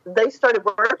so they started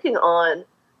working on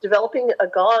developing a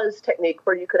gauze technique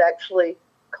where you could actually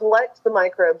collect the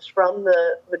microbes from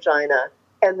the vagina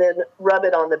and then rub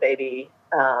it on the baby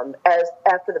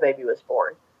after the baby was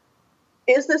born.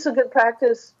 Is this a good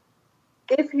practice?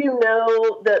 If you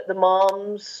know that the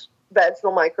mom's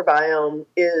vaginal microbiome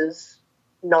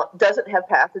doesn't have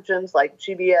pathogens like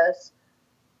GBS,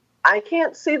 I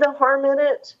can't see the harm in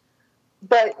it,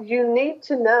 but you need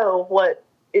to know what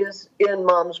is in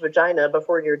mom's vagina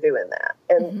before you're doing that.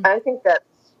 And I think that's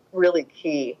really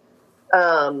key.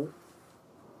 Does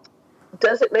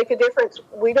it make a difference?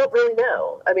 We don't really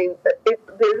know. I mean,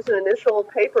 there's an initial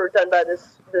paper done by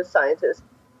this scientist,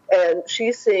 and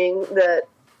she's seeing that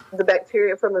the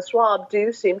bacteria from the swab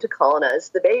do seem to colonize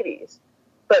the babies.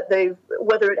 But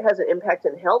whether it has an impact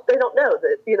in health, they don't know.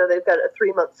 That they've got a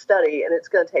 3-month study, and it's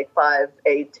going to take 5,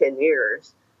 8, 10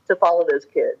 years to follow those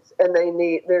kids. And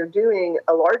they're doing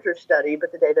a larger study,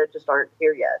 but the data just aren't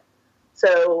here yet.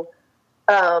 So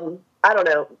I don't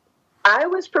know. I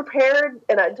was prepared,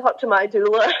 and I talked to my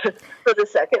doula for the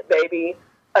second baby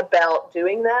about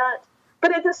doing that.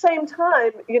 But at the same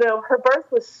time, her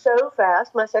birth was so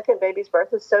fast. My second baby's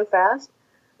birth was so fast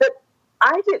that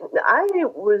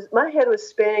my head was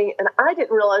spinning, and I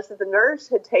didn't realize that the nurse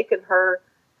had taken her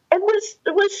and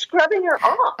was scrubbing her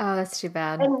off. Oh, that's too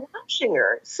bad. And washing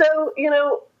her. So,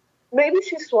 maybe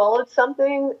she swallowed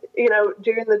something,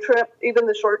 during the trip, even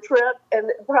the short trip,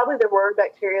 and probably there were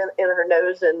bacteria in her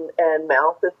nose and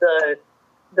mouth that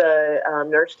the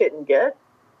nurse didn't get.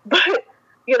 But,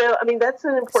 that's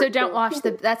an important So don't thing. wash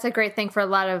that's a great thing for a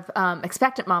lot of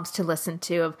expectant moms to listen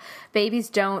to. Of babies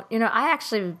don't, I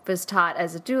actually was taught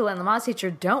as a doula and the mom's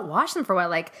teacher, don't wash them for a while.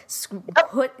 Like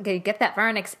get that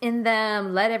Vernix in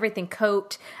them, let everything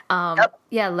coat.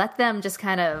 Yeah, let them just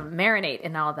kind of marinate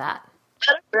and all that.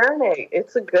 Let it marinate.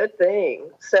 It's a good thing.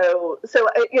 So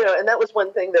and that was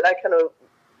one thing that I kind of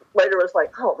later was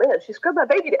like, oh man, she scrubbed my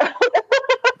baby down.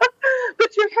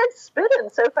 But your head's spinning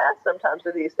so fast sometimes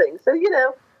with these things. So,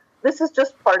 this is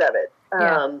just part of it.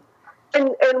 Yeah.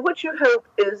 And what you hope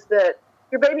is that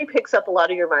your baby picks up a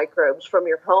lot of your microbes from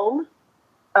your home,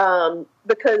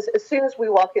 because as soon as we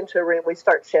walk into a room, we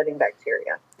start shedding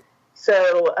bacteria.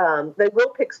 So they will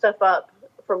pick stuff up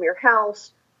from your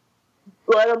house.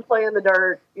 Let them play in the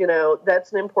dirt.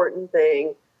 That's an important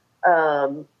thing.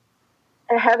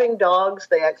 Having dogs,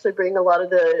 they actually bring a lot of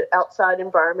the outside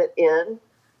environment in.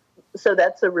 So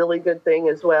that's a really good thing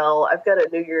as well. I've got a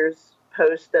New Year's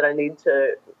post that I need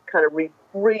to kind of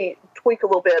tweak a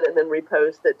little bit and then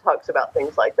repost that talks about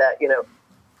things like that.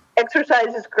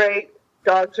 Exercise is great.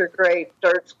 Dogs are great.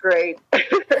 Dirt's great.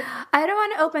 I don't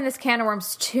want to open this can of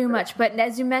worms too much, but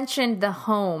as you mentioned, the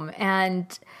home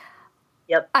and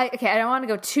Yep. I don't want to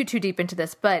go too deep into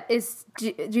this, but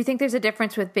do you think there's a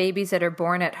difference with babies that are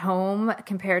born at home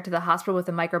compared to the hospital with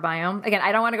the microbiome? Again,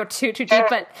 I don't want to go too deep,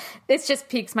 but it just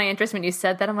piques my interest when you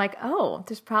said that. I'm like, oh,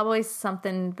 there's probably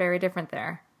something very different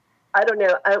there. I don't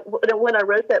know. When I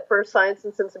wrote that first Science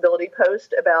and Sensibility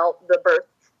post about the birth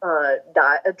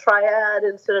triad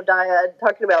instead of dyad,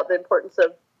 talking about the importance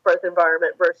of birth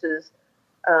environment versus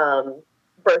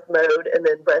birth mode and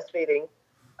then breastfeeding,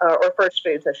 or first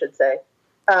foods, I should say.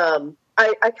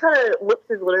 I kind of looked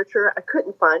through the literature. I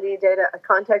couldn't find any data. I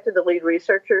contacted the lead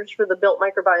researchers for the built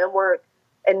microbiome work,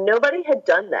 and nobody had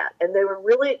done that. And they were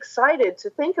really excited to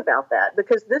think about that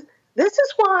because This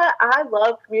is why I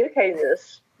love communicating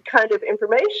this kind of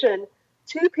information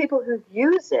to people who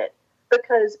use it.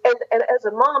 Because, and as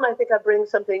a mom, I think I bring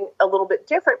something a little bit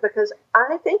different because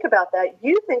I think about that.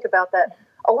 You think about that.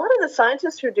 A lot of the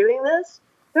scientists who are doing this,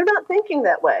 they're not thinking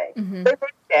that way. Mm-hmm. They may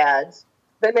be dads.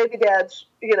 They may be dads,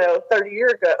 30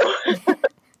 years ago.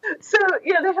 So,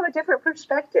 they have a different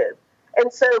perspective.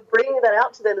 And so bringing that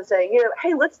out to them and saying,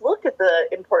 hey, let's look at the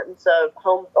importance of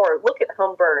home, or look at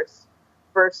home births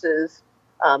versus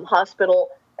hospital,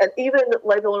 and even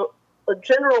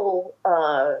general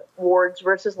wards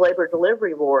versus labor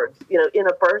delivery wards, in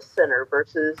a birth center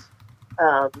versus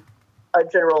a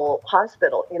general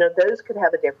hospital. Those could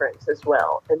have a difference as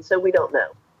well. And so we don't know.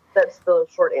 That's the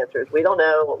short answer. We don't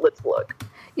know. Let's look.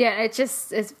 Yeah, it's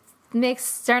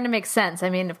starting to make sense. I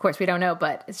mean, of course, we don't know,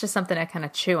 but it's just something I kind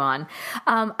of chew on.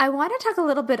 I want to talk a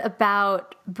little bit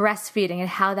about breastfeeding and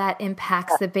how that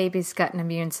impacts the baby's gut and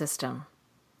immune system.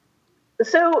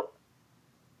 So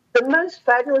the most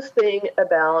fabulous thing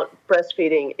about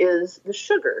breastfeeding is the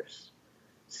sugars.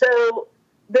 So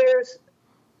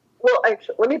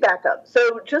actually, let me back up.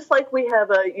 So just like we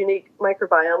have a unique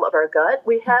microbiome of our gut,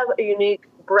 we have a unique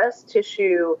breast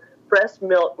tissue, breast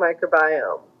milk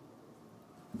microbiome.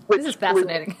 This is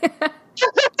fascinating.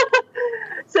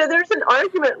 So there's an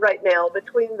argument right now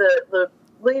between the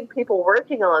lead people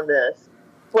working on this,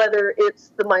 whether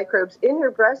it's the microbes in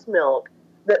your breast milk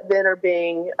that then are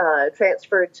being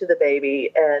transferred to the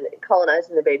baby and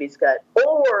colonizing the baby's gut,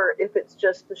 or if it's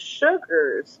just the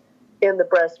sugars in the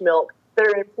breast milk that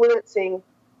are influencing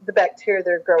the bacteria that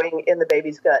are growing in the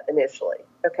baby's gut initially.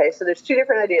 Okay, so there's two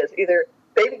different ideas. Either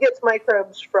baby gets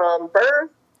microbes from birth,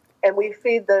 and we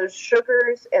feed those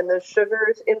sugars, and those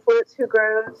sugars influence who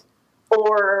grows,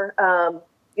 or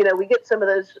we get some of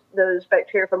those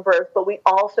bacteria from birth, but we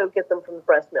also get them from the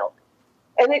breast milk.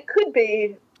 And it could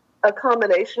be a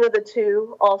combination of the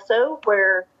two also,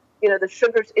 where the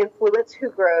sugars influence who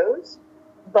grows,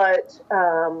 but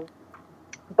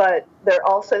there are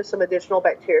also some additional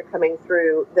bacteria coming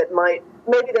through that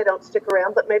maybe they don't stick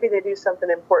around, but maybe they do something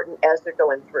important as they're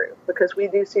going through, because we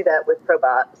do see that with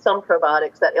some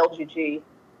probiotics. That LGG,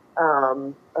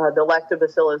 the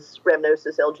Lactobacillus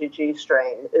rhamnosus LGG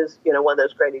strain is one of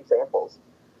those great examples.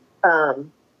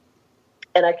 And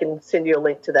I can send you a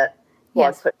link to that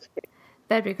blog post.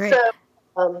 That'd be great.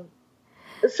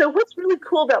 So what's really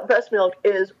cool about breast milk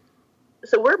is,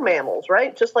 so we're mammals,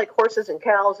 right? Just like horses and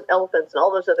cows and elephants and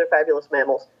all those other fabulous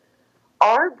mammals.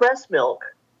 Our breast milk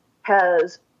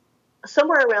has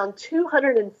somewhere around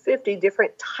 250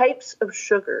 different types of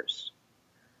sugars.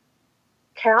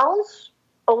 Cows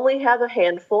only have a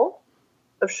handful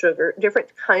of sugar,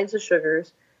 different kinds of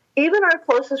sugars. Even our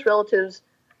closest relatives,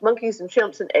 monkeys and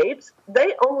chimps and apes,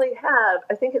 they only have,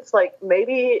 I think it's like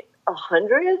maybe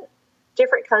 100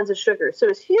 different kinds of sugars. So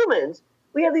as humans,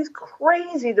 we have these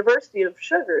crazy diversity of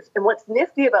sugars. And what's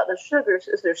nifty about those sugars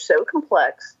is they're so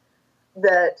complex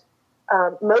that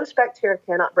most bacteria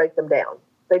cannot break them down.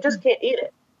 They just can't eat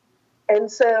it. And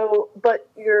so, but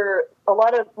a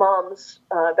lot of moms'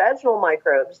 vaginal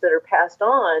microbes that are passed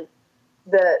on,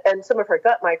 and some of her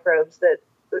gut microbes that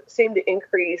seem to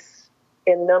increase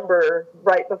in number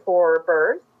right before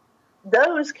birth,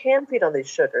 those can feed on these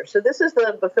sugars. So this is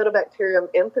the Bifidobacterium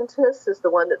impentis is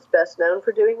the one that's best known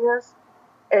for doing this.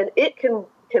 And it can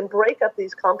break up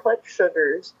these complex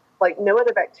sugars like no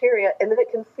other bacteria, and then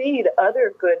it can feed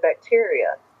other good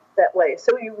bacteria that way.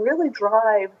 So you really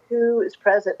drive who is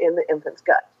present in the infant's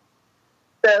gut.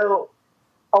 So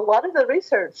a lot of the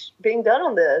research being done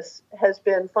on this has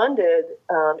been funded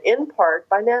in part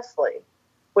by Nestle,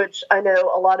 which I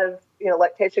know a lot of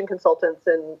lactation consultants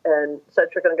and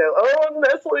such are going to go, oh,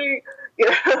 Nestle,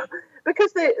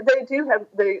 because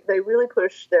they really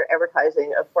push their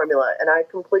advertising of formula, and I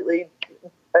completely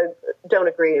don't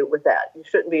agree with that. You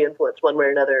shouldn't be influenced one way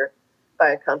or another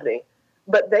by a company.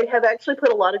 But they have actually put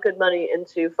a lot of good money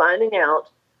into finding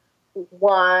out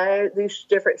why these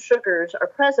different sugars are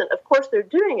present. Of course, they're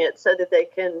doing it so that they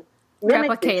can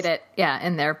replicate it,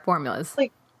 in their formulas.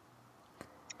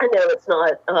 I know it's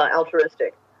not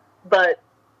altruistic, but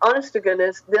honest to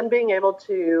goodness, them being able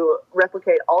to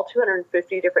replicate all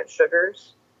 250 different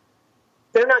sugars,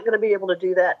 they're not going to be able to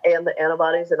do that, and the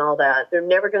antibodies and all that. They're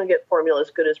never going to get formula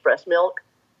as good as breast milk.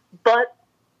 But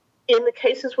in the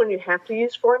cases when you have to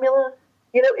use formula,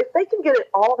 if they can get it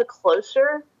all the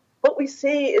closer, what we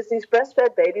see is these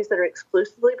breastfed babies that are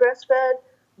exclusively breastfed,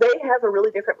 they have a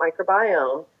really different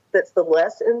microbiome that's the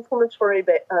less inflammatory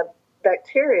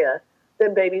bacteria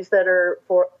than babies that are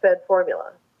fed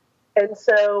formula. And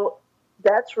so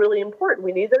that's really important.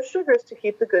 We need those sugars to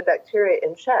keep the good bacteria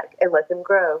in check and let them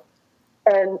grow.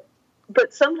 And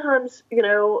but sometimes,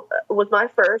 with my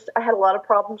first, I had a lot of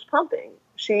problems pumping.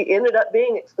 She ended up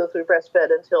being exclusively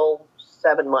breastfed until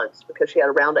 7 months because she had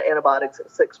a round of antibiotics at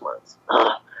 6 months.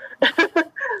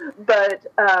 But,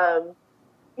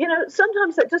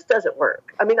 sometimes that just doesn't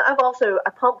work. I mean, I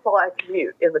pump while I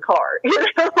commute in the car,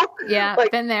 Yeah,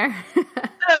 been there.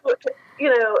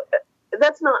 So,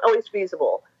 that's not always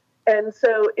feasible. And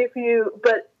so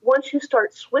but once you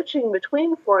start switching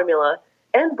between formula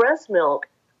and breast milk,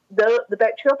 the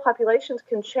bacterial populations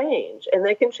can change, and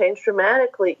they can change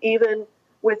dramatically even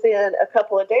within a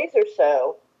couple of days or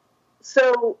so.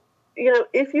 So,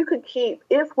 if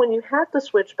when you have to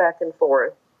switch back and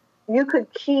forth, you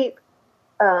could keep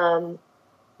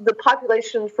the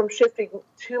population from shifting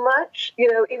too much,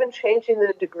 even changing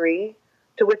the degree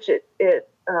to which it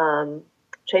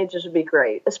changes would be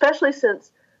great, especially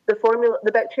since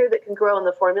the bacteria that can grow in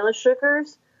the formula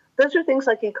sugars, those are things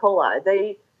like E. coli.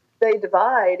 They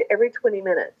divide every 20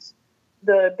 minutes.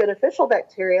 The beneficial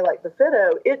bacteria, like the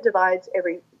Fido, it divides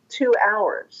every 2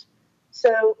 hours.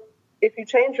 So if you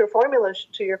change your formula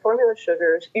to your formula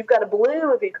sugars, you've got a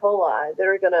bloom of E. coli that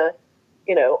are going to,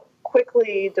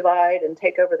 quickly divide and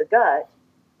take over the gut.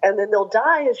 And then they'll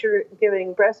die as you're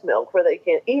giving breast milk where they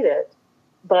can't eat it.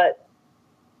 But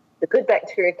the good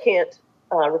bacteria can't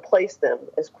replace them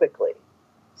as quickly.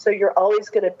 So you're always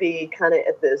going to be kind of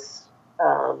at this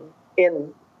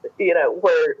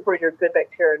where your good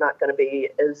bacteria are not going to be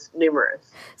as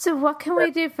numerous. So what can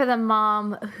we do for the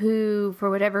mom who, for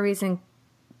whatever reason,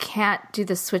 can't do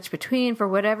the switch between, for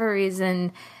whatever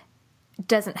reason,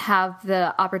 doesn't have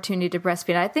the opportunity to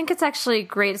breastfeed? I think it's actually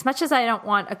great. As much as I don't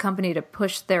want a company to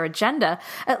push their agenda,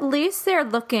 at least they're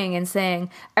looking and saying,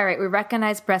 all right, we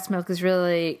recognize breast milk is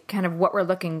really kind of what we're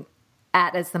looking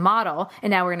at as the model,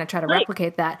 and now we're going to try to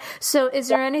replicate that. So is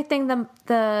there anything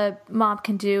the mom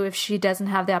can do if she doesn't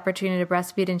have the opportunity to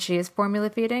breastfeed and she is formula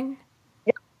feeding?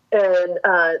 Yeah. And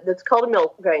it's called a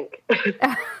milk bank.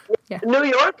 Yeah. New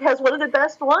York has one of the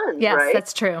best ones, yes, right?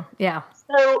 That's true. Yeah.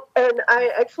 So, and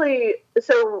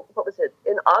what was it?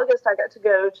 In August, I got to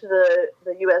go to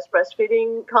the U.S.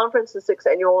 Breastfeeding Conference, the 6th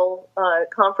annual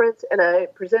conference, and I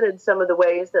presented some of the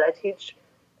ways that I teach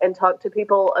and talk to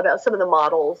people about some of the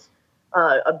models.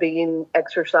 A bean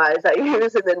exercise I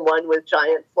use, and then one with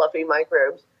giant fluffy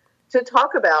microbes to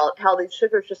talk about how these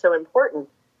sugars are so important.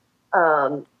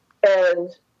 And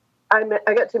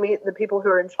I got to meet the people who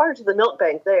are in charge of the milk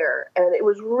bank there, and it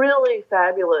was really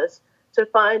fabulous to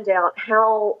find out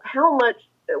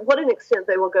what an extent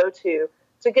they will go to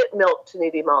get milk to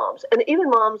needy moms. And even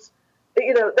moms,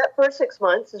 that first 6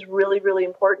 months is really, really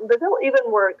important, but they'll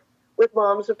even work with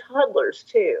moms of toddlers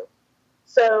too.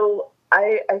 So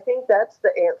I think that's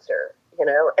the answer,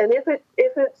 and if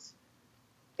it's,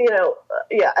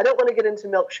 I don't want to get into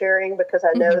milk sharing because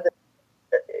I know that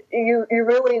you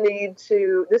really need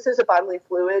to, this is a bodily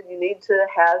fluid. You need to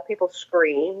have people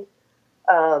screen.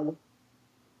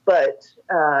 But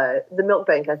the milk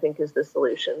bank, I think, is the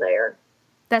solution there.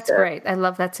 That's great. I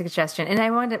love that suggestion. And I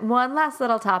wanted one last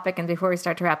little topic, and before we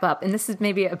start to wrap up, and this is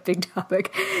maybe a big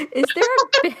topic,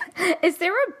 is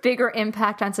there a bigger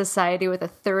impact on society with a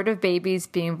third of babies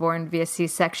being born via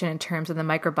C-section in terms of the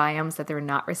microbiomes that they're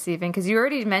not receiving? Because you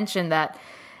already mentioned that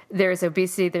there's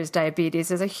obesity, there's diabetes,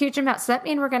 there's a huge amount. So that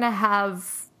means we're going to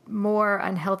have more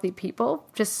unhealthy people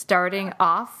just starting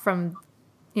off from,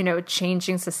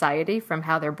 changing society from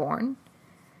how they're born?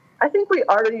 I think we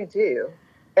already do.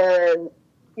 And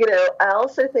I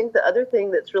also think the other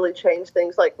thing that's really changed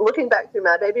things, like looking back through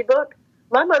my baby book,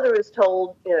 my mother was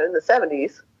told, in the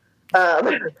 70s.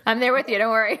 I'm there with you,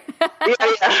 don't worry. Yeah.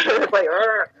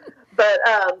 But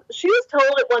she was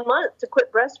told at 1 month to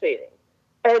quit breastfeeding.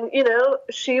 And,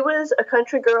 she was a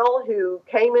country girl who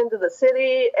came into the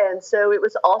city, and so it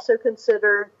was also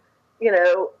considered,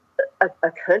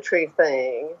 a country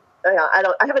thing.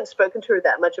 I haven't spoken to her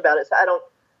that much about it, so I don't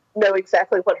know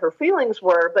exactly what her feelings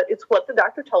were, but it's what the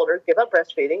doctor told her: give up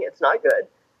breastfeeding, it's not good.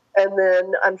 And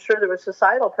then I'm sure there were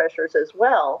societal pressures as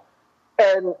well.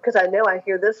 And because I know I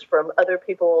hear this from other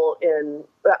people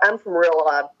I'm from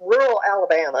rural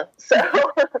Alabama, so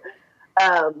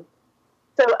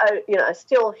I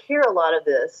still hear a lot of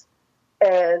this,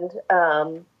 and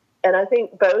I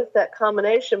think both that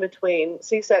combination between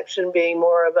C-section being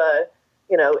more of a,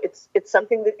 it's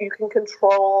something that you can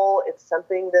control, it's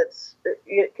something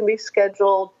it can be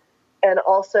scheduled, and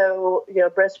also,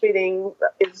 breastfeeding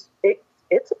it's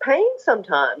a pain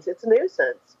sometimes, it's a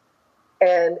nuisance,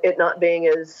 and it not being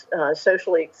as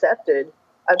socially accepted.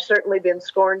 I've certainly been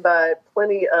scorned by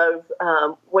plenty of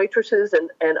waitresses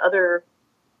and other,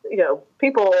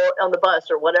 people on the bus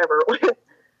or whatever with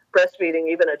breastfeeding,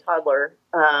 even a toddler.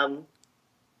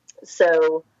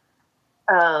 So,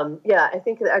 I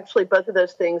think that actually both of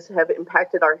those things have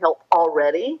impacted our health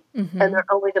already, and they're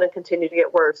only going to continue to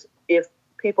get worse if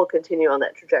people continue on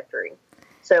that trajectory.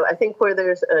 So I think where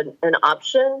there's an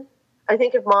option, I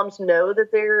think if moms know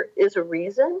that there is a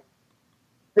reason,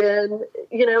 then,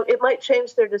 it might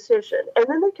change their decision. And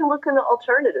then they can look into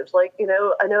alternatives. Like,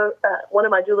 I know one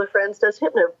of my doula friends does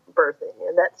hypnobirthing,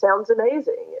 and that sounds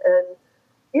amazing. And,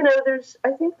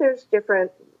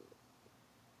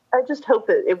 I just hope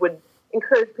that it would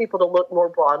encourage people to look more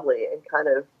broadly and kind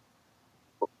of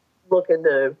look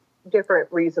into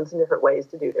different reasons and different ways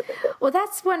to do different things. Well,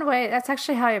 that's one way. That's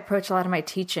actually how I approach a lot of my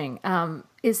teaching,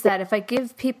 is that if I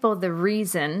give people the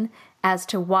reason as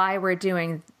to why we're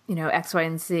doing, X, Y,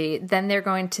 and Z, then they're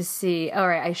going to see, all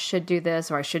right, I should do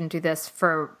this or I shouldn't do this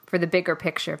for the bigger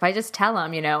picture. If I just tell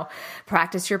them,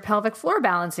 practice your pelvic floor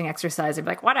balancing exercise, they'd be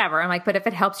like, whatever. I'm like, but if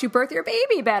it helps you birth your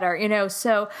baby better,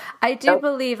 so I do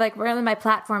believe like really my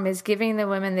platform is giving the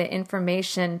women the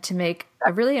information to make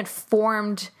a really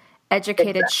informed,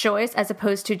 educated choice as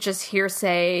opposed to just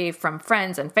hearsay from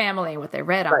friends and family, what they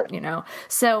read on,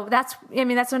 So that's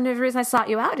one of the reasons I sought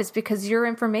you out is because your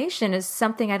information is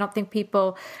something I don't think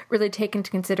people really take into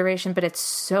consideration, but it's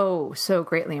so, so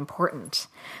greatly important.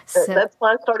 So that's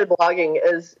why I started blogging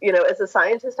as a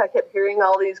scientist, I kept hearing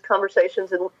all these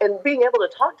conversations and being able to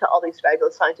talk to all these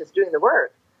fabulous scientists doing the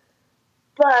work.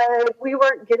 But we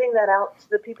weren't getting that out to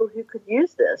the people who could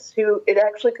use this, who it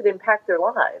actually could impact their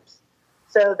lives.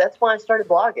 So that's why I started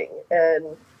blogging.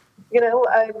 And,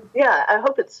 I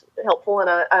hope it's helpful. And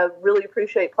I really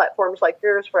appreciate platforms like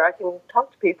yours where I can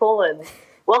talk to people and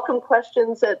welcome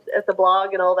questions at the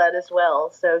blog and all that as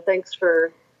well. So thanks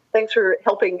for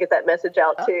helping get that message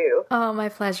out too. Oh, my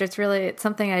pleasure. It's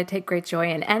something I take great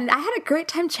joy in. And I had a great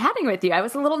time chatting with you. I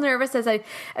was a little nervous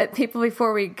people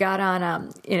before we got on,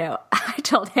 I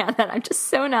told Ann that I'm just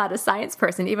so not a science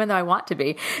person, even though I want to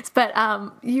be. But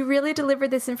you really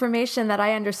delivered this information that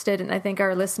I understood, and I think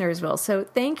our listeners will. So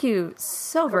thank you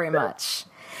so very much.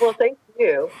 Well, thank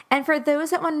you. And for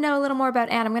those that want to know a little more about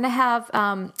Ann, I'm going to have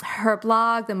her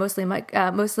blog, the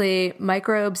Mostly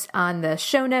Microbes, on the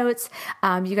show notes.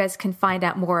 You guys can find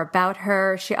out more about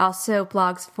her. She also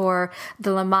blogs for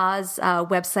the Lamaze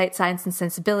website, Science and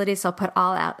Sensibility. So I'll put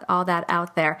all that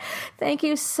out there. Thank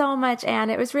you so much, Ann.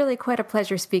 It was really quite a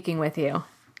pleasure speaking with you.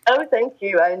 Oh, thank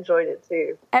you. I enjoyed it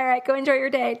too. All right. Go enjoy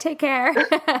your day. Take care.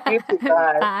 You too.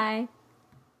 Bye. Bye.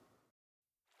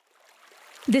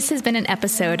 This has been an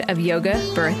episode of Yoga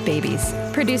Birth Babies,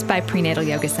 produced by Prenatal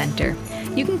Yoga Center.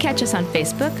 You can catch us on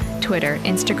Facebook, Twitter,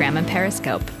 Instagram, and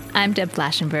Periscope. I'm Deb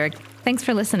Flaschenberg. Thanks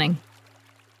for listening.